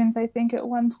 locations, I think, at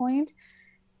one point,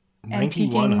 and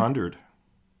peaking 9,100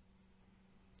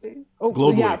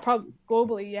 globally. Yeah, globally. probably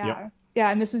globally. Yeah. Yep. Yeah.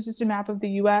 And this was just a map of the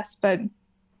US, but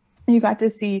you got to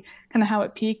see kind of how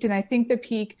it peaked. And I think the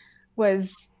peak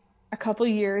was a couple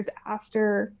years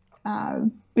after,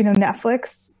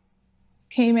 Netflix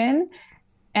came in.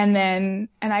 And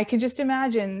I could just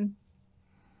imagine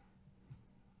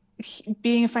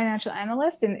being a financial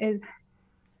analyst, and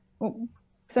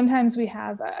sometimes we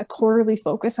have a quarterly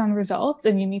focus on results,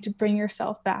 and you need to bring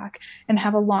yourself back and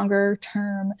have a longer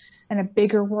term and a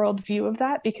bigger world view of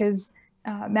that, because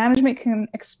management can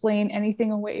explain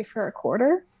anything away for a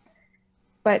quarter,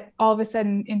 but all of a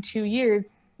sudden in 2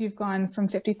 years, you've gone from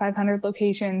 5,500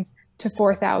 locations to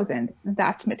 4,000.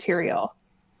 That's material.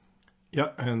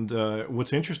 Yeah, and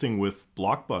what's interesting with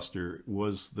Blockbuster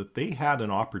was that they had an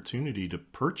opportunity to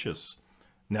purchase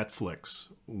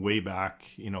Netflix way back,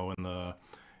 you know, in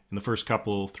the first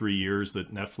couple 3 years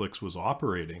that Netflix was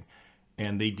operating,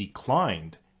 and they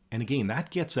declined. And again,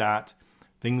 that gets at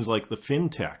things like the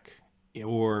fintech,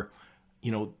 or,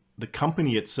 you know, the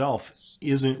company itself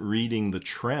isn't reading the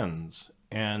trends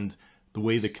and the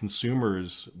way the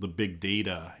consumers, the big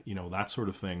data, you know, that sort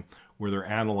of thing, where they're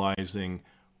analyzing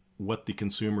what the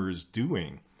consumer is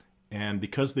doing. And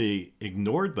because they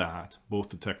ignored that, both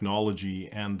the technology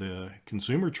and the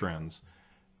consumer trends,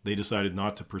 they decided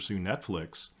not to pursue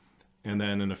Netflix. And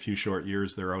then in a few short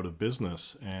years, they're out of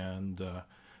business, and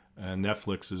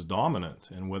Netflix is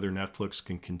dominant. And whether Netflix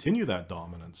can continue that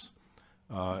dominance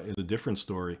is a different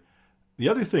story. The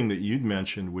other thing that you'd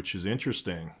mentioned, which is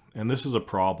interesting, and this is a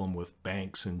problem with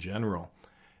banks in general,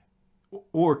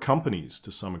 or companies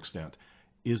to some extent,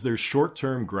 is their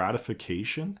short-term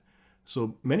gratification.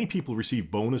 So many people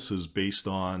receive bonuses based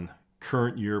on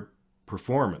current year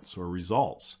performance or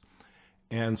results.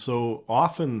 And so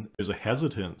often there's a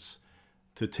hesitance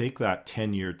to take that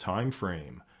 10-year time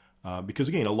frame. Because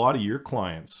again, a lot of your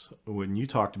clients, when you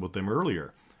talked about them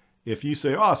earlier, if you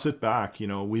say, oh, sit back, you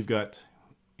know, we've got,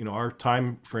 you know, our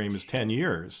time frame is 10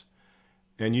 years.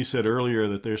 And you said earlier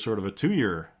that there's sort of a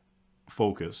 2-year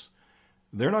focus.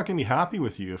 They're not going to be happy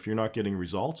with you if you're not getting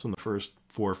results in the first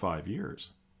 4 or 5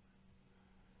 years.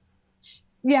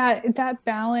 Yeah, that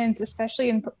balance, especially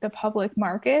in the public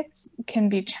markets, can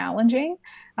be challenging.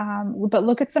 But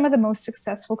look at some of the most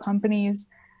successful companies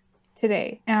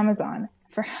today. Amazon.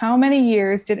 For how many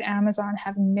years did Amazon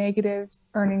have negative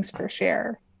earnings per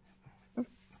share?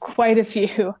 Quite a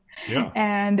few. Yeah.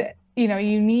 And, you know,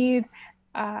 you need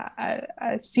a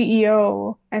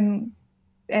CEO and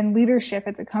leadership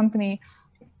at the company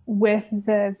with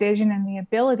the vision and the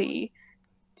ability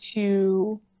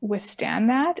to withstand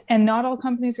that. And not all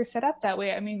companies are set up that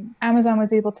way. I mean, Amazon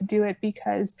was able to do it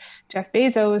because Jeff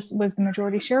Bezos was the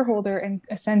majority shareholder and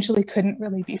essentially couldn't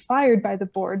really be fired by the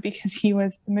board because he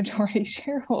was the majority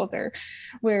shareholder.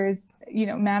 Whereas, you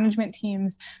know, management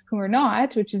teams who are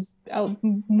not, which is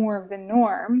more of the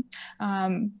norm,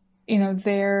 you know,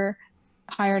 they're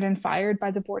hired and fired by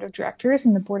the board of directors,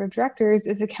 and the board of directors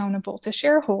is accountable to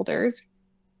shareholders.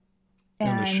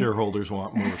 And the shareholders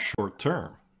want more short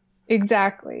term.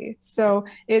 Exactly. So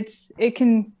it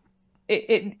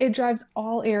drives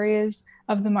all areas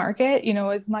of the market. You know,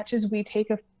 as much as we take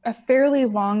a fairly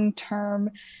long-term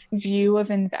view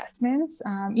of investments,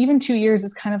 even 2 years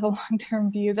is kind of a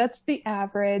long-term view. That's the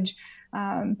average.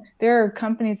 There are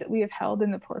companies that we have held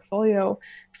in the portfolio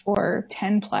for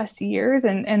 10 plus years.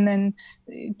 And then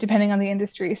depending on the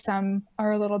industry, some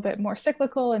are a little bit more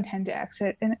cyclical and tend to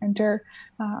exit and enter,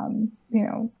 you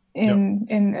know,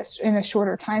 in a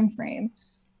shorter time frame.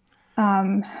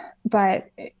 But,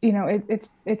 you know,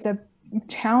 it's a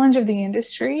challenge of the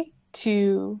industry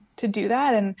to do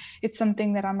that. And it's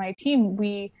something that on my team,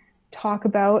 we talk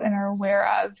about and are aware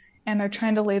of and are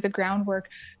trying to lay the groundwork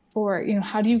for, you know,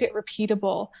 how do you get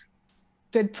repeatable,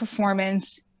 good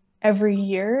performance every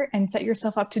year and set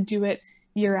yourself up to do it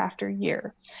year after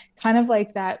year. Kind of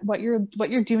like that, what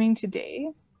you're doing today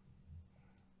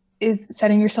is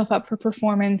setting yourself up for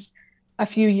performance a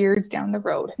few years down the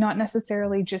road, not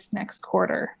necessarily just next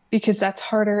quarter, because that's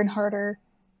harder and harder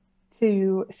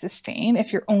to sustain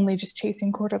if you're only just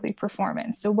chasing quarterly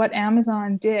performance. So what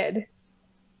Amazon did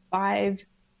 5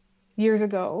 years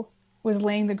ago was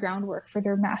laying the groundwork for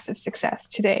their massive success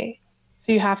today.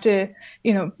 So you have to,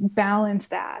 balance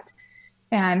that.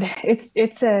 And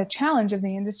it's a challenge of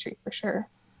the industry for sure.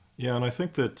 Yeah, and I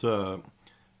think that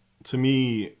to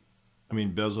me, I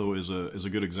mean, Bezos is a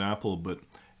good example, but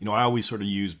I always sort of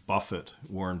use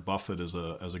Warren Buffett as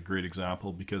a great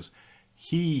example, because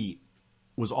he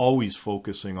was always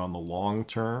focusing on the long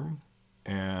term,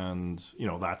 and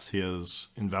that's his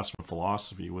investment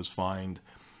philosophy, was find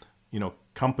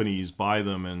companies, buy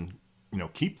them, and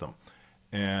keep them.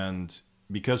 And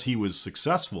because he was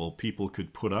successful, people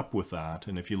could put up with that.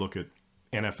 And if you look at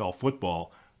NFL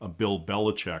football, a Bill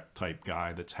Belichick type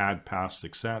guy that's had past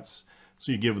success,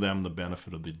 so you give them the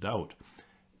benefit of the doubt.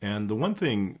 And the one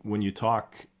thing, when you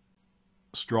talk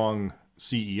strong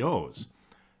CEOs,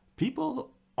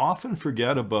 people often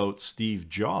forget about Steve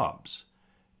Jobs.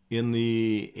 In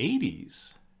the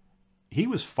 80s, he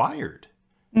was fired.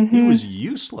 Mm-hmm. He was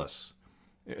useless.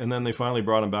 And then they finally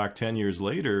brought him back 10 years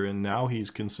later, and now he's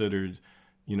considered,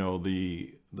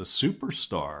 the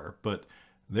superstar. But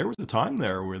there was a time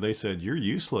there where they said, "You're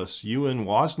useless. You and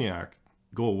Wozniak,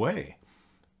 go away."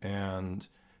 And,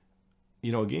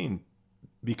 again,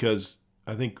 because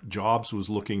I think Jobs was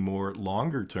looking more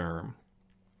longer term,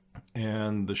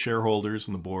 and the shareholders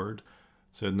and the board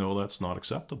said, "No, that's not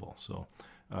acceptable." So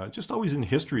just always in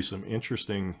history, some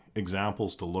interesting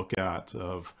examples to look at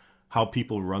of how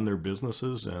people run their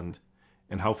businesses and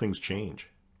how things change.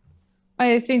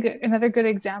 I think another good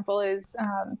example is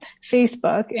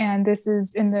Facebook, and this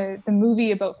is in the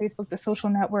movie about Facebook, The Social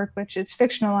Network, which is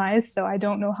fictionalized. So I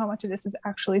don't know how much of this is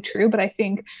actually true, but I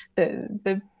think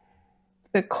the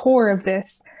core of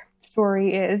this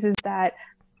story is that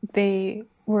they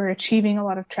were achieving a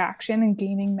lot of traction and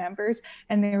gaining members,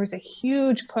 and there was a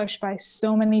huge push by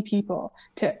so many people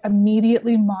to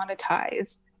immediately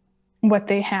monetize what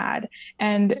they had.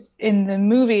 And in the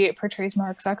movie, it portrays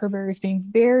Mark Zuckerberg as being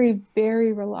very,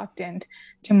 very reluctant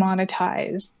to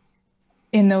monetize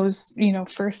in those,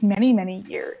 first many, many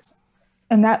years.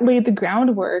 And that laid the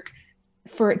groundwork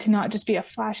for it to not just be a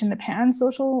flash in the pan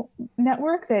social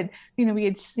network that, we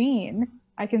had seen.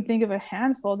 I can think of a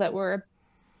handful that were,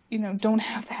 don't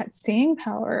have that staying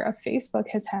power of Facebook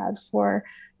has had for,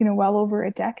 well over a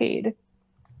decade.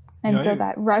 And so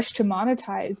that rush to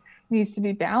monetize needs to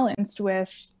be balanced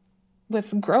with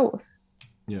growth.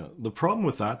 Yeah. The problem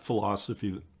with that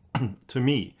philosophy, to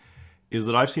me, is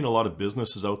that I've seen a lot of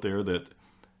businesses out there that,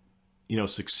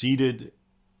 succeeded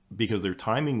because their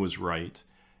timing was right,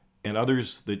 and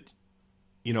others that,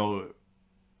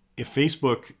 if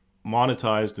Facebook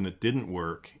monetized and it didn't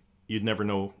work, you'd never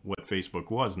know what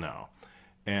Facebook was now.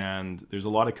 And there's a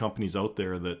lot of companies out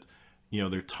there that,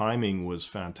 their timing was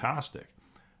fantastic.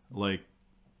 Like,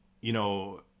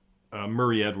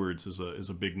 Murray Edwards is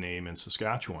a big name in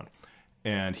Saskatchewan,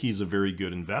 and he's a very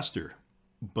good investor.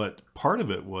 But part of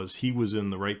it was he was in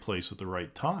the right place at the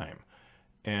right time.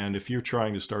 And if you're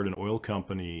trying to start an oil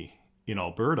company in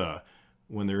Alberta,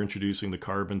 when they're introducing the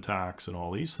carbon tax and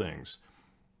all these things,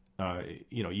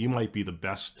 you might be the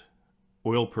best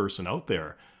oil person out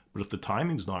there, but if the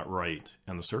timing's not right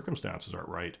and the circumstances aren't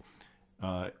right,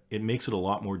 it makes it a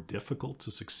lot more difficult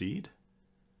to succeed.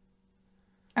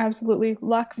 Absolutely.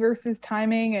 Luck versus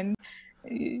timing. And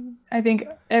I think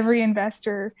every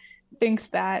investor thinks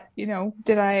that,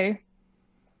 did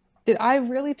I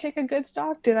really pick a good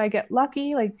stock? Did I get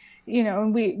lucky?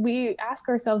 And we ask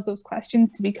ourselves those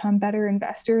questions to become better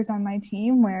investors on my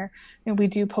team, where we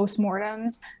do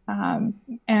postmortems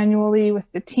annually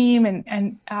with the team,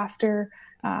 and after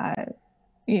a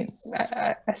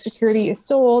security is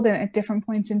sold, and at different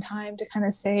points in time, to kind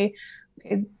of say,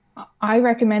 okay, I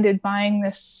recommended buying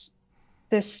this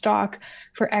stock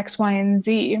for X, Y, and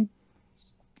Z.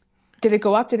 Did it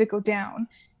go up? Did it go down?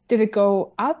 Did it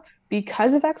go up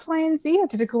because of X, Y, and Z, or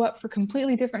did it go up for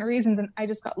completely different reasons and I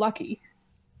just got lucky?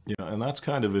 Yeah, and that's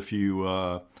kind of if you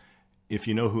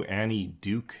know who Annie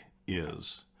Duke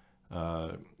is.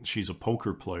 She's a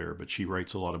poker player, but she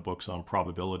writes a lot of books on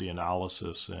probability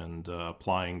analysis and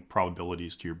applying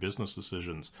probabilities to your business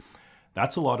decisions.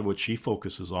 That's a lot of what she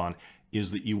focuses on,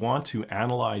 is that you want to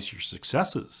analyze your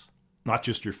successes, not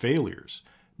just your failures,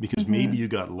 because maybe you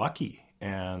got lucky.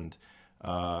 And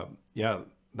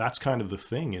that's kind of the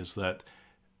thing, is that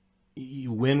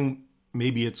when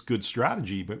maybe it's good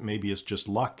strategy, but maybe it's just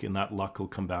luck, and that luck will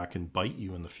come back and bite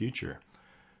you in the future.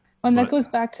 And that But goes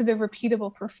back to the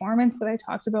repeatable performance that I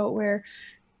talked about, where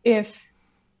if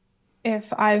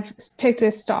I've picked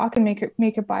a stock and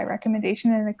make a buy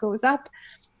recommendation and it goes up,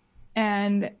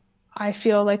 and I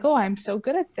feel like, oh, I'm so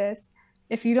good at this.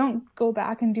 If you don't go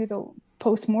back and do the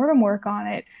post-mortem work on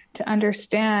it to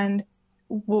understand,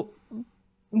 well,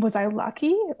 was I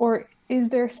lucky, or is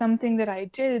there something that I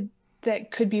did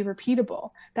that could be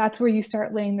repeatable? That's where you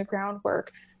start laying the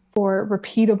groundwork for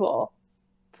repeatable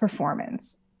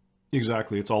performance.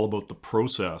 exactly, it's all about the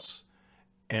process,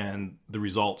 and the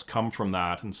results come from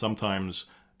that. And sometimes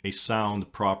a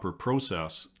sound, proper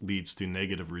process leads to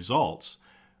negative results,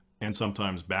 and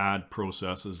sometimes bad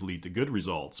processes lead to good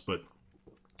results. But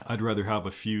I'd rather have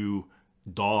a few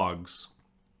dogs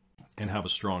and have a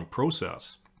strong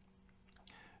process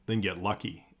than get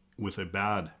lucky with a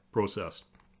bad process,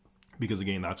 because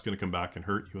again, that's going to come back and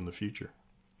hurt you in the future.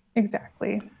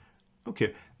 Exactly.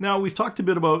 Okay, now we've talked a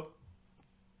bit about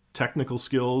technical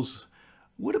skills.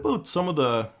 What about some of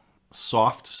the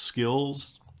soft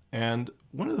skills? And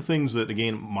one of the things that,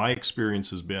 again, my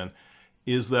experience has been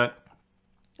is that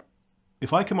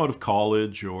if I come out of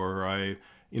college, or I'm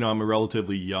a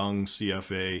relatively young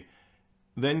CFA,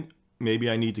 then maybe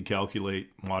I need to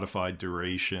calculate modified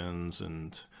durations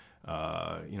and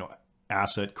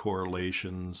asset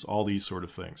correlations, all these sort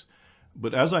of things.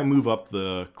 But as I move up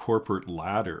the corporate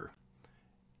ladder,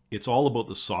 it's all about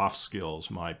the soft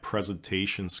skills, my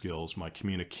presentation skills, my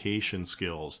communication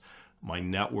skills, my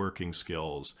networking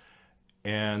skills.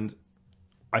 And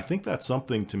I think that's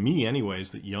something, to me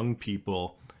anyways, that young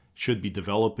people should be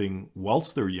developing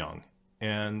whilst they're young.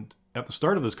 And at the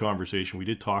start of this conversation, we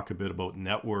did talk a bit about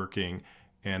networking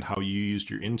and how you used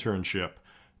your internship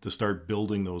to start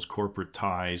building those corporate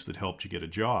ties that helped you get a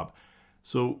job.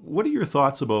 So what are your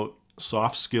thoughts about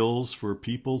soft skills for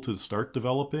people to start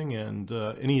developing, and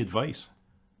any advice?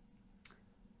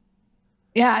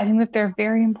 Yeah, I think that they're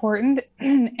very important.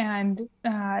 And,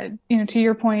 to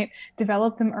your point,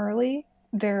 develop them early.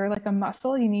 They're like a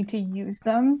muscle. You need to use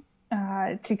them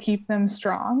to keep them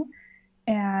strong.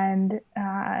 And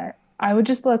I would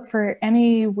just look for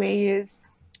any ways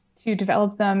to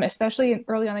develop them, especially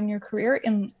early on in your career,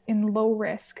 in low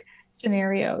risk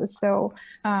scenarios. So,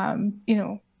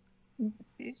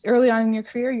 early on in your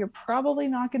career, you're probably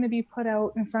not going to be put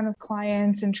out in front of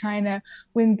clients and trying to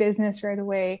win business right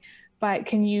away. But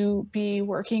can you be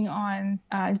working on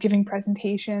giving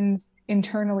presentations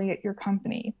internally at your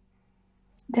company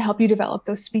to help you develop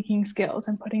those speaking skills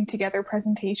and putting together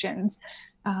presentations?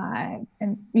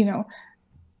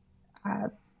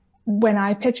 When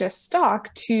I pitch a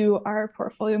stock to our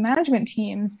portfolio management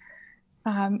teams,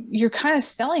 you're kind of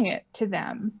selling it to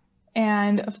them.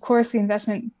 And of course, the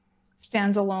investment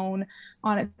stands alone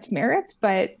on its merits,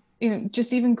 but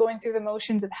just even going through the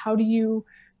motions of how do you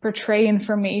portray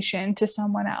information to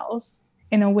someone else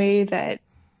in a way that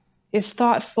is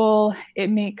thoughtful, it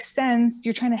makes sense.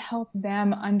 You're trying to help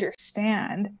them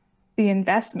understand the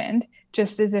investment,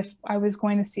 just as if I was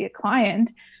going to see a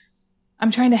client. I'm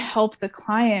trying to help the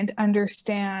client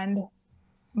understand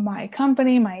my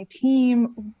company, my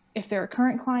team, if they're a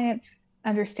current client,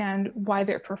 understand why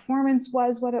their performance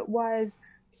was what it was.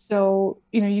 So,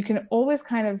 you can always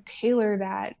kind of tailor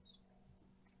that.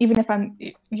 Even if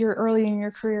you're early in your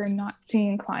career and not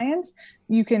seeing clients,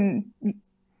 you can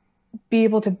be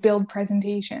able to build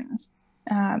presentations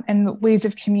and ways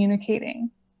of communicating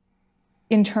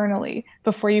internally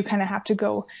before you kind of have to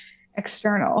go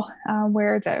external,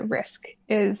 where the risk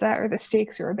is or the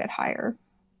stakes are a bit higher.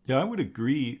 Yeah, I would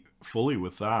agree fully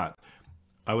with that.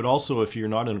 I would also, if you're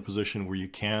not in a position where you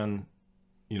can,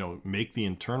 make the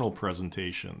internal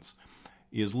presentations,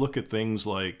 is look at things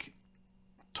like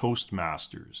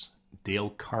Toastmasters, Dale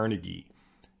Carnegie,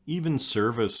 even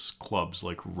service clubs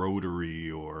like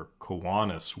Rotary or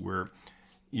Kiwanis, where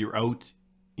you're out,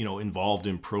 involved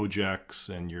in projects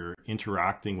and you're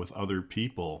interacting with other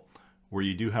people, where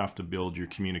you do have to build your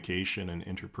communication and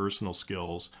interpersonal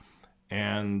skills.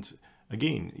 And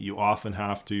again, you often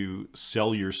have to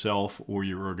sell yourself or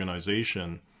your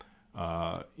organization,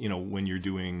 when you're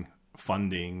doing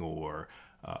funding or,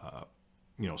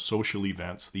 social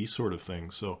events, these sort of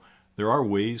things. So there are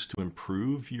ways to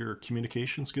improve your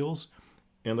communication skills.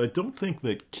 And I don't think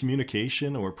that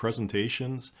communication or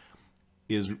presentations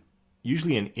is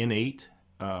usually an innate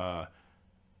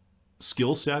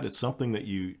skill set. It's something that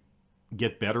you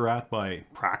get better at by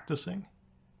practicing.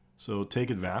 So take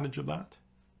advantage of that.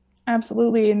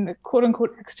 Absolutely. And the quote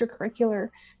unquote extracurricular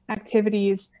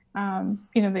activities, that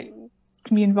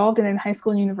can be involved in high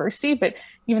school and university, but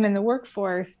even in the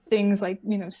workforce, things like,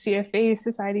 CFA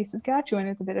Society Saskatchewan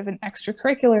is a bit of an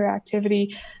extracurricular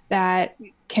activity that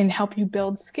can help you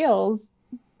build skills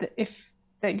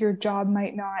that your job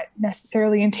might not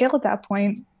necessarily entail at that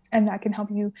point, and that can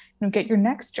help you, get your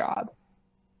next job.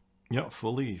 Yeah,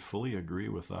 fully agree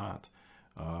with that.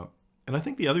 And I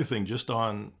think the other thing, just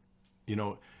on, you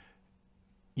know,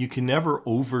 you can never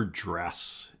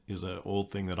overdress is an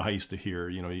old thing that I used to hear.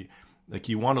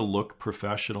 You want to look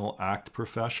professional, act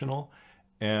professional,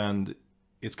 and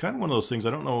it's kind of one of those things. I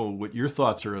don't know what your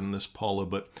thoughts are on this, Paula,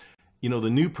 but the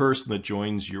new person that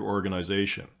joins your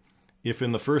organization, if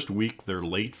in the first week they're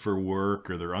late for work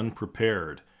or they're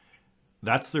unprepared,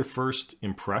 that's their first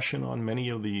impression on many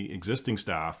of the existing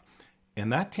staff,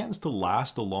 and that tends to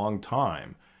last a long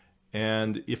time.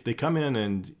 And if they come in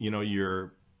and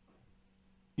you're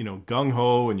gung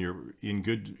ho and you're in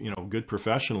good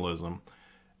professionalism,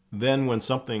 then when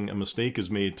a mistake is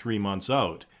made 3 months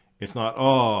out, it's not,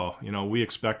 oh, we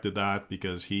expected that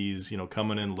because he's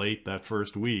coming in late that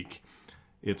first week.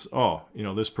 It's, oh,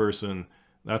 this person,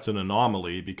 that's an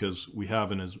anomaly because we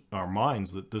have in our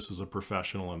minds that this is a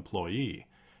professional employee.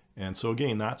 And so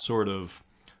again, that sort of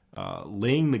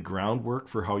laying the groundwork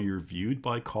for how you're viewed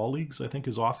by colleagues, I think,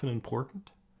 is often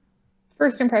important.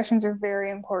 First impressions are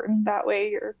very important. That way,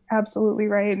 you're absolutely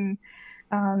right. And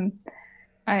um,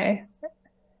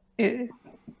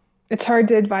 it's hard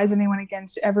to advise anyone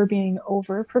against ever being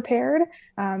over prepared.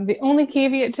 The only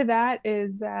caveat to that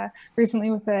is recently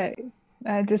with a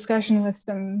discussion with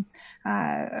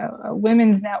a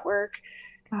women's network,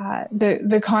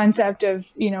 the concept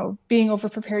of being over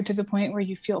prepared to the point where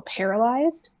you feel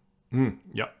paralyzed.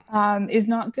 Yeah. Is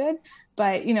not good.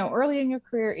 But, early in your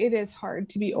career, it is hard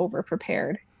to be over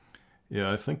prepared.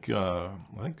 Yeah, I think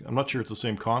I'm not sure it's the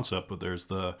same concept, but there's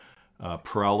the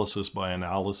paralysis by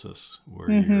analysis where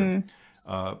you're,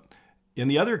 and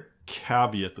the other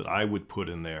caveat that I would put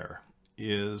in there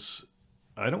is,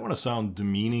 I don't want to sound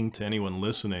demeaning to anyone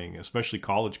listening, especially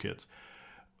college kids,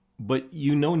 but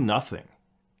nothing.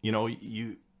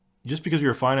 You just because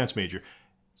you're a finance major,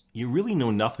 you really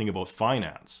know nothing about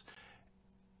finance.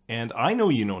 And I know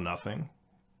you know nothing.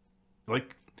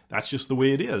 Like, that's just the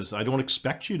way it is. I don't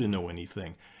expect you to know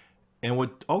anything. And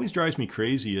what always drives me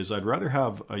crazy is I'd rather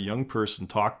have a young person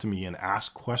talk to me and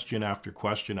ask question after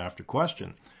question after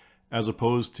question, as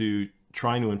opposed to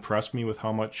trying to impress me with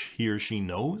how much he or she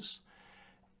knows.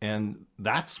 And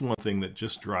that's one thing that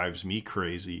just drives me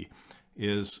crazy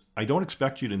is I don't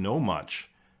expect you to know much.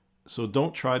 So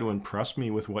don't try to impress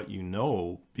me with what you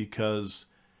know, because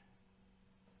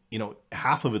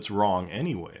half of it's wrong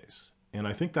anyways. And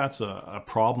I think that's a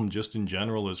problem just in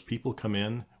general as people come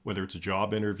in, whether it's a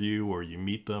job interview or you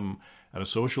meet them at a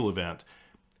social event,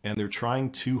 and they're trying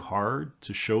too hard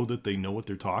to show that they know what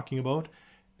they're talking about.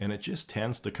 And it just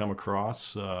tends to come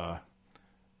across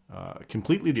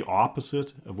completely the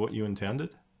opposite of what you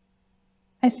intended.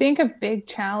 I think a big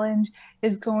challenge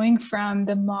is going from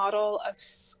the model of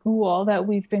school that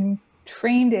we've been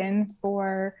trained in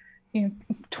for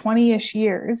 20-ish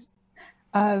years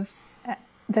of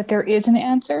that there is an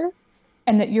answer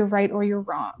and that you're right or you're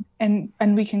wrong, and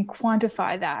we can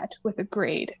quantify that with a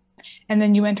grade. And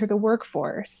then you enter the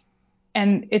workforce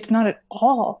and it's not at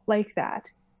all like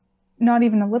that, not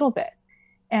even a little bit.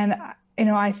 And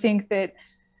I think that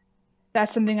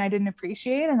that's something I didn't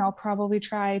appreciate, and I'll probably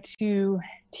try to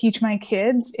teach my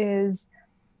kids, is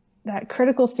that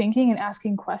critical thinking and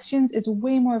asking questions is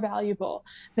way more valuable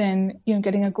than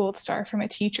getting a gold star from a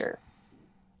teacher.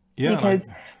 Yeah, because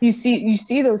you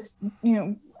see those,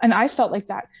 and I felt like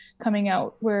that coming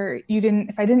out, where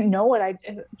if I didn't know it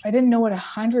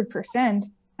 100%,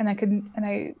 and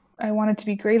I wanted to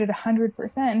be great at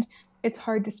 100%, it's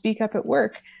hard to speak up at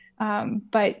work.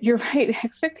 But you're right,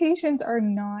 expectations are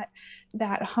not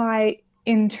that high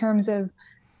in terms of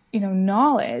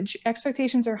knowledge.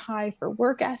 Expectations are high for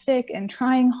work ethic and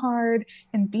trying hard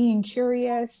and being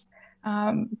curious.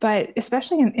 But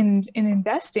especially in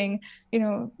investing,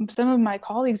 some of my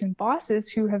colleagues and bosses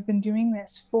who have been doing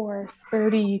this for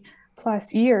 30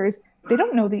 plus years, they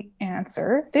don't know the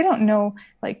answer. They don't know,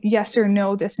 like, yes or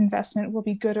no, this investment will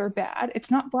be good or bad.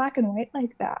 It's not black and white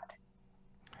like that.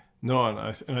 No,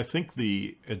 and I think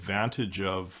the advantage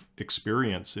of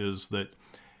experience is that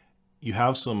you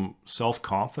have some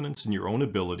self-confidence in your own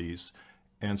abilities.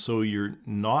 And so you're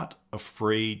not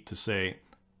afraid to say,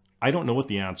 I don't know what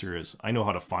the answer is. I know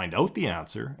how to find out the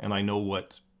answer, and I know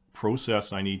what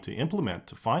process I need to implement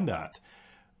to find that.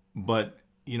 But,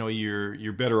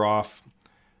 you're better off,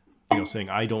 saying,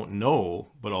 I don't know,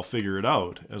 but I'll figure it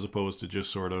out, as opposed to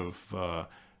just sort of,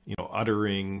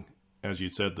 uttering as you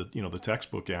said, the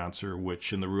textbook answer,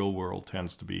 which in the real world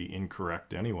tends to be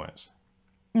incorrect anyways.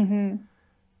 Mm-hmm.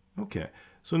 Okay,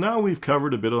 so now we've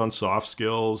covered a bit on soft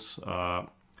skills. One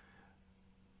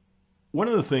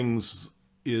of the things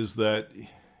is that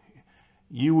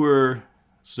you were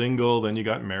single, then you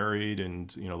got married, and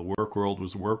the work world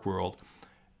was the work world.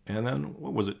 And then,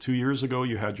 what was it, 2 years ago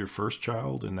you had your first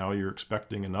child, and now you're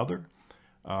expecting another.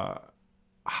 How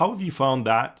have you found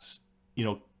that,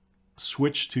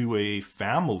 switch to a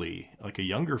family, like a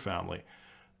younger family,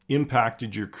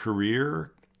 impacted your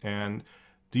career? And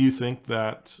do you think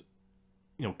that,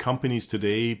 companies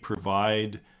today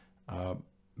provide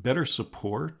better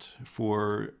support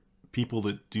for people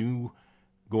that do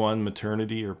go on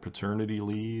maternity or paternity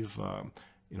leave?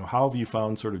 How have you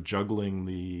found sort of juggling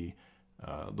the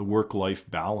work-life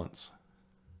balance?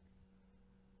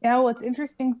 Yeah, well, it's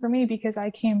interesting for me because I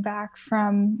came back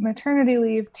from maternity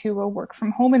leave to a work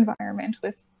from home environment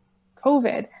with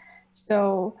COVID.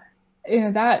 So,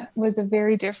 that was a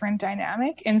very different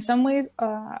dynamic. In some ways,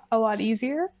 a lot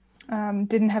easier.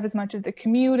 Didn't have as much of the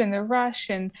commute and the rush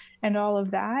and all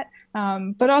of that.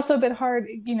 But also a bit hard,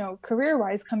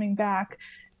 career-wise, coming back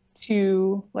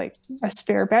to like a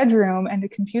spare bedroom and a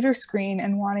computer screen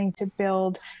and wanting to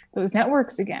build those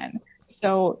networks again.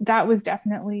 So that was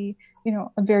definitely,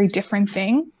 a very different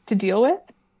thing to deal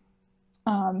with.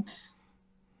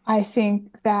 I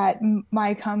think that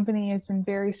my company has been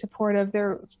very supportive.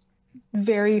 They're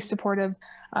very supportive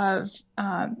of,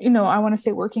 I want to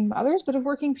say working mothers, but of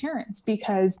working parents,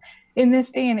 because in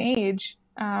this day and age,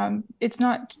 it's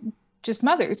not just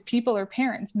mothers. People are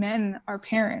parents. Men are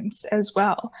parents as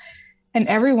well. And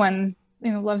everyone,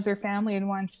 loves their family and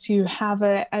wants to have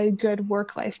a good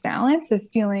work-life balance of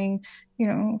feeling,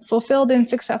 fulfilled and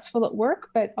successful at work,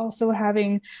 but also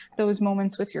having those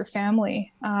moments with your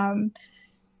family.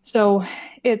 So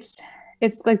it's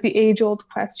like the age-old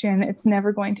question. It's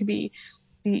never going to be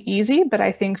easy, but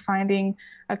I think finding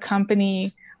a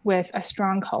company with a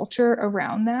strong culture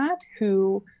around that,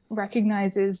 who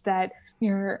recognizes that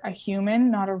you're a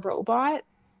human, not a robot,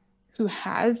 who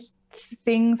has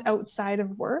things outside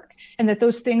of work, and that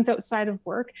those things outside of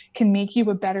work can make you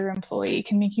a better employee,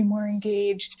 can make you more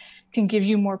engaged, can give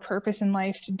you more purpose in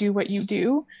life to do what you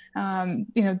do.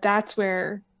 That's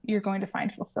where you're going to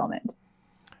find fulfillment.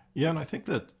 Yeah, and I think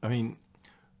that,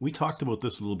 we talked about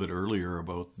this a little bit earlier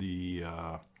about the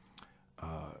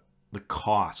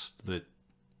cost that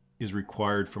is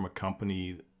required from a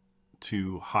company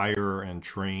to hire and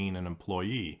train an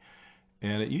employee.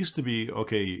 And it used to be,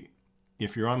 okay,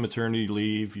 if you're on maternity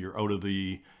leave, you're out of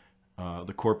the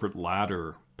corporate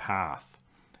ladder path.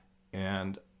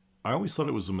 And I always thought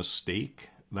it was a mistake,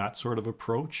 that sort of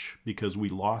approach, because we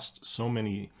lost so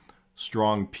many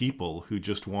strong people who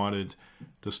just wanted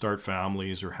to start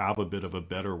families or have a bit of a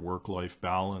better work-life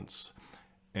balance.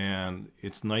 And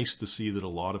it's nice to see that a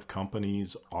lot of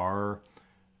companies are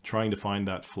trying to find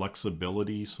that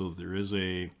flexibility, so there is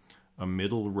a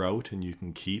middle route and you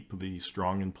can keep the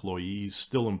strong employees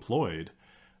still employed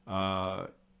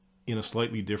in a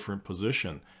slightly different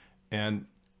position. And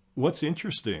what's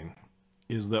interesting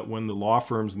is that when the law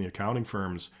firms and the accounting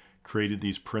firms created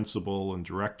these principal and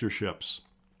directorships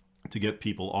to get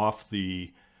people off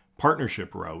the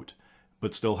partnership route,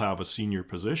 but still have a senior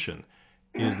position,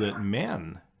 is that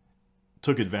men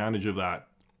took advantage of that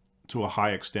to a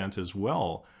high extent as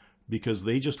well, because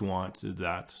they just wanted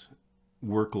that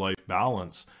work-life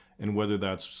balance. And whether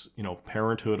that's,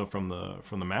 parenthood from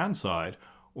the man side,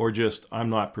 or just, I'm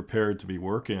not prepared to be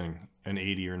working an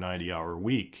 80 or 90 hour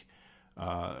week.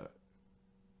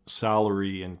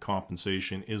 Salary and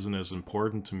compensation isn't as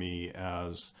important to me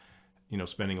as,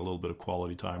 spending a little bit of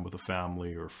quality time with a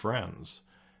family or friends.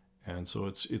 And so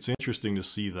it's interesting to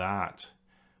see that.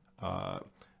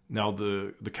 Now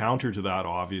the counter to that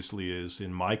obviously is,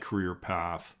 in my career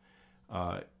path,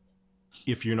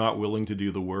 if you're not willing to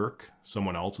do the work,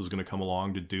 someone else is going to come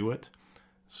along to do it.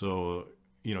 So,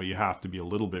 you have to be a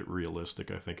little bit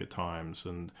realistic, I think, at times.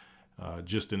 And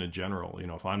just in a general,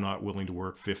 if I'm not willing to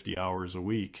work 50 hours a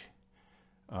week,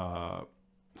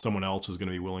 someone else is going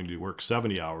to be willing to work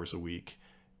 70 hours a week,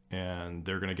 and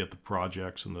they're going to get the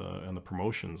projects and the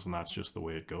promotions, and that's just the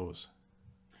way it goes.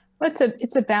 Well,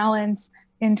 it's a balance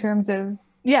in terms of,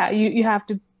 you have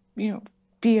to,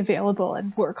 be available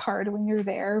and work hard when you're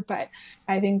there. But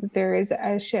I think that there is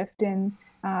a shift in,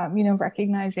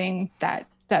 recognizing that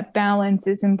balance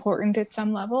is important at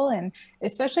some level. And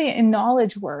especially in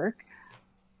knowledge work,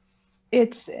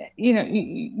 it's,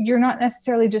 you're not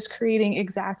necessarily just creating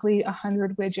exactly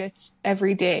 100 widgets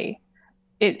every day.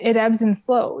 it ebbs and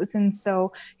flows. And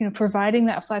so, providing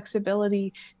that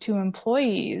flexibility to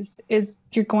employees is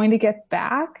you're going to get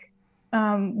back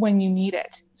when you need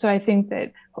it. So I think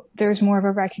that there's more of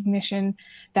a recognition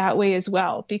that way as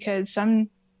well, because some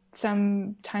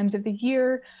times of the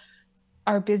year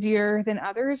are busier than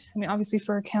others. I mean, obviously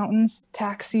for accountants,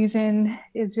 tax season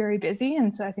is very busy.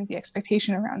 And so I think the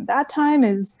expectation around that time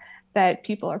is that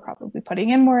people are probably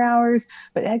putting in more hours,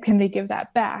 but can they give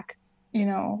that back,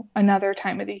 another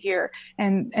time of the year?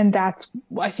 And that's,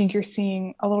 I think you're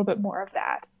seeing a little bit more of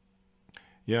that.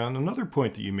 Yeah, and another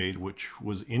point that you made, which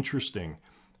was interesting,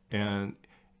 and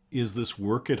is this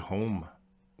work at home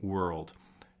world.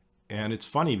 And it's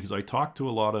funny because I talk to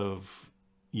a lot of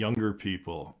younger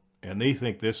people and they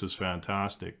think this is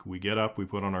fantastic. We get up, we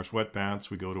put on our sweatpants,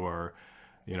 we go to our,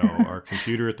 our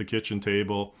computer at the kitchen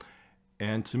table.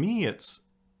 And to me, it's,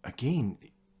 again,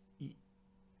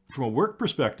 from a work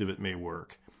perspective, it may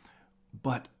work,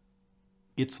 but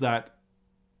it's that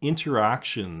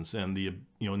interactions and the,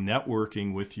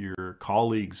 networking with your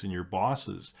colleagues and your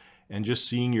bosses, and just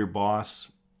seeing your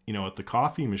boss, at the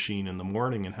coffee machine in the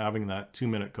morning and having that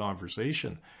 2-minute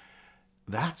conversation.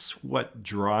 That's what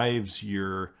drives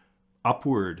your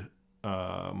upward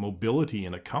mobility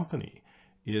in a company,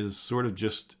 is sort of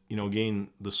just, again,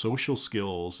 the social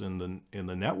skills and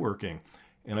the networking.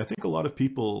 And I think a lot of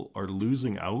people are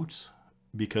losing out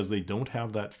because they don't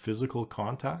have that physical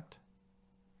contact.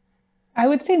 I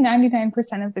would say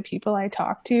 99% of the people I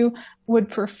talk to would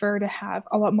prefer to have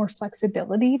a lot more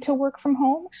flexibility to work from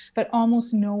home, but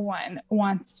almost no one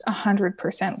wants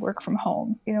 100% work from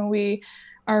home. We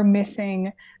are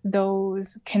missing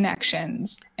those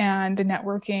connections and the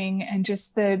networking and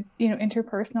just the,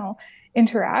 interpersonal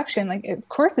interaction. Like, of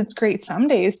course, it's great some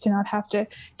days to not have to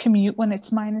commute when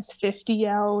it's -50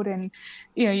 out, and,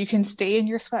 you can stay in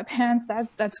your sweatpants.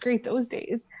 That's great those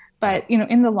days. But,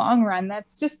 in the long run,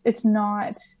 it's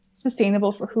not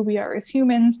sustainable for who we are as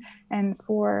humans and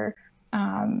for,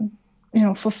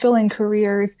 fulfilling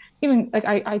careers. Even like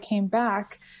I came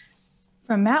back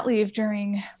from mat leave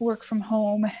during work from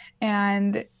home,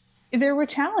 and there were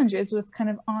challenges with kind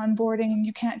of onboarding.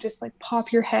 You can't just like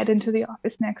pop your head into the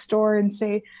office next door and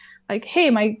say, like,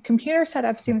 hey, my computer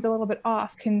setup seems a little bit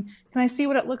off. Can I see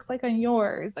what it looks like on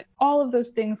yours? Like, all of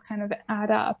those things kind of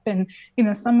add up. And,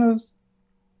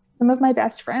 some of my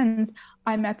best friends,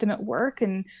 I met them at work,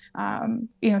 and,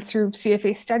 through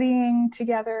CFA studying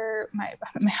together, my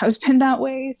husband that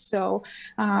way. So,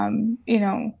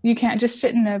 you can't just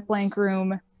sit in a blank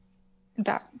room,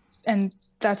 and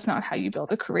that's not how you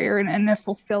build a career and a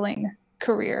fulfilling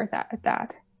career at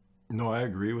that. No, I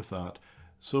agree with that.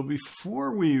 So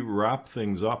before we wrap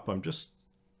things up,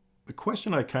 the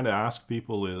question I kind of ask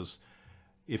people is,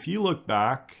 if you look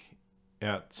back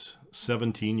at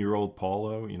 17-year-old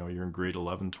Paula, you're in grade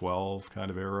 11, 12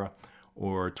 kind of era,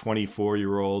 or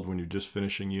 24-year-old when you're just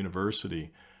finishing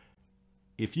university,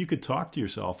 if you could talk to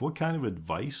yourself, what kind of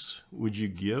advice would you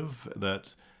give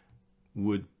that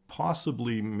would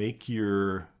possibly make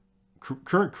your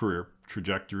current career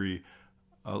trajectory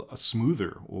a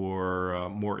smoother or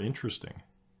more interesting?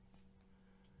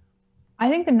 I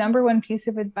think the number one piece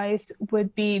of advice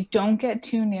would be, don't get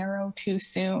too narrow too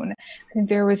soon. I think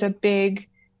there was a big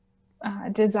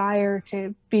desire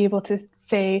to be able to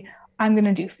say, I'm going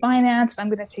to do finance, I'm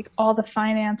going to take all the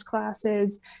finance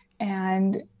classes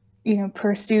and,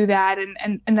 pursue that.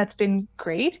 And that's been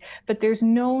great, but there's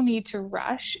no need to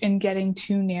rush in getting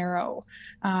too narrow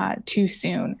too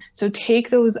soon. So take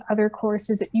those other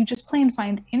courses that you just plain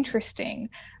find interesting.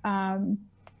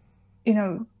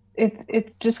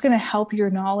 It's just going to help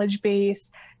your knowledge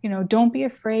base. Don't be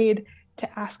afraid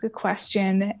to ask a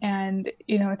question. And,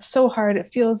 it's so hard. It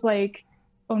feels like,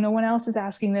 oh, no one else is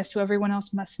asking this, so everyone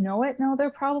else must know it. No,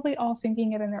 they're probably all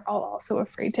thinking it, and they're all also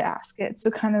afraid to ask it. So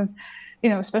kind of,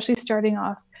 especially starting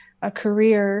off a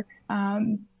career,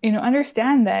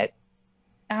 understand that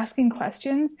asking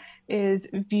questions is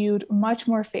viewed much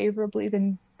more favorably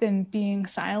than being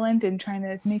silent and trying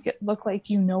to make it look like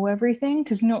you know everything,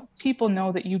 because people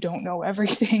know that you don't know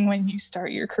everything when you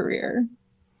start your career.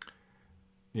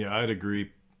 Yeah, I'd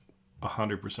agree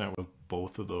 100% with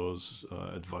both of those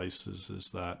advices.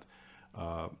 Is that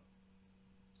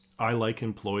I like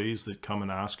employees that come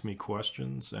and ask me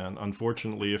questions, and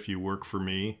unfortunately, if you work for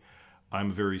me,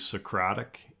 I'm very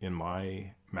Socratic in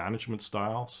my management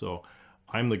style, so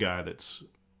I'm the guy that's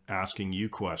asking you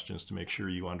questions to make sure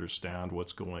you understand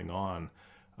what's going on.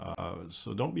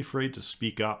 So don't be afraid to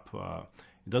speak up.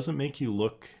 It doesn't make you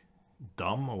look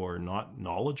dumb or not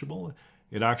knowledgeable.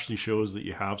 It actually shows that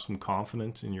you have some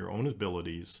confidence in your own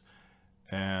abilities.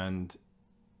 And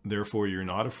therefore you're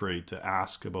not afraid to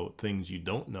ask about things you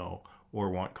don't know or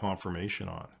want confirmation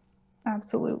on.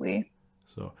 Absolutely.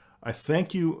 So I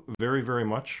thank you very, very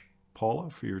much, Paula,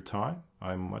 for your time.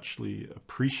 I muchly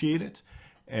appreciate it.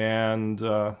 And is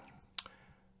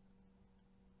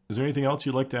there anything else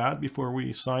you'd like to add before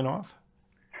we sign off?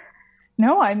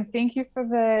 No, thank you for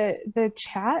the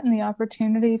chat and the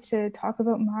opportunity to talk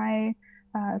about my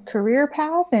career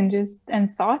path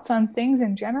and thoughts on things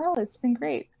in general. It's been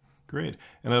great. Great.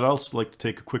 And I'd also like to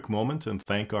take a quick moment and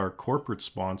thank our corporate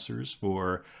sponsors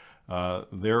for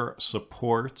their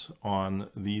support on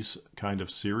these kind of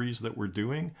series that we're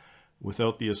doing.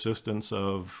 Without the assistance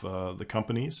of the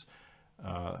companies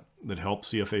that help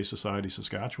CFA Society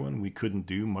Saskatchewan, we couldn't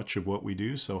do much of what we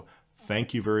do. So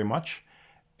thank you very much.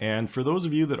 And for those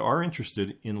of you that are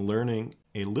interested in learning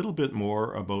a little bit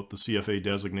more about the CFA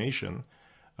designation,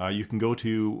 you can go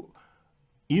to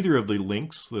either of the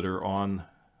links that are on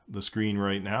the screen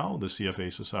right now, the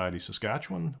CFA Society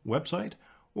Saskatchewan website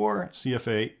or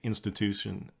CFA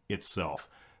institution itself.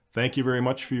 Thank you very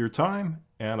much for your time,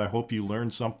 and I hope you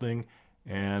learned something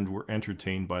and were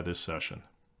entertained by this session.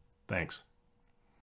 Thanks.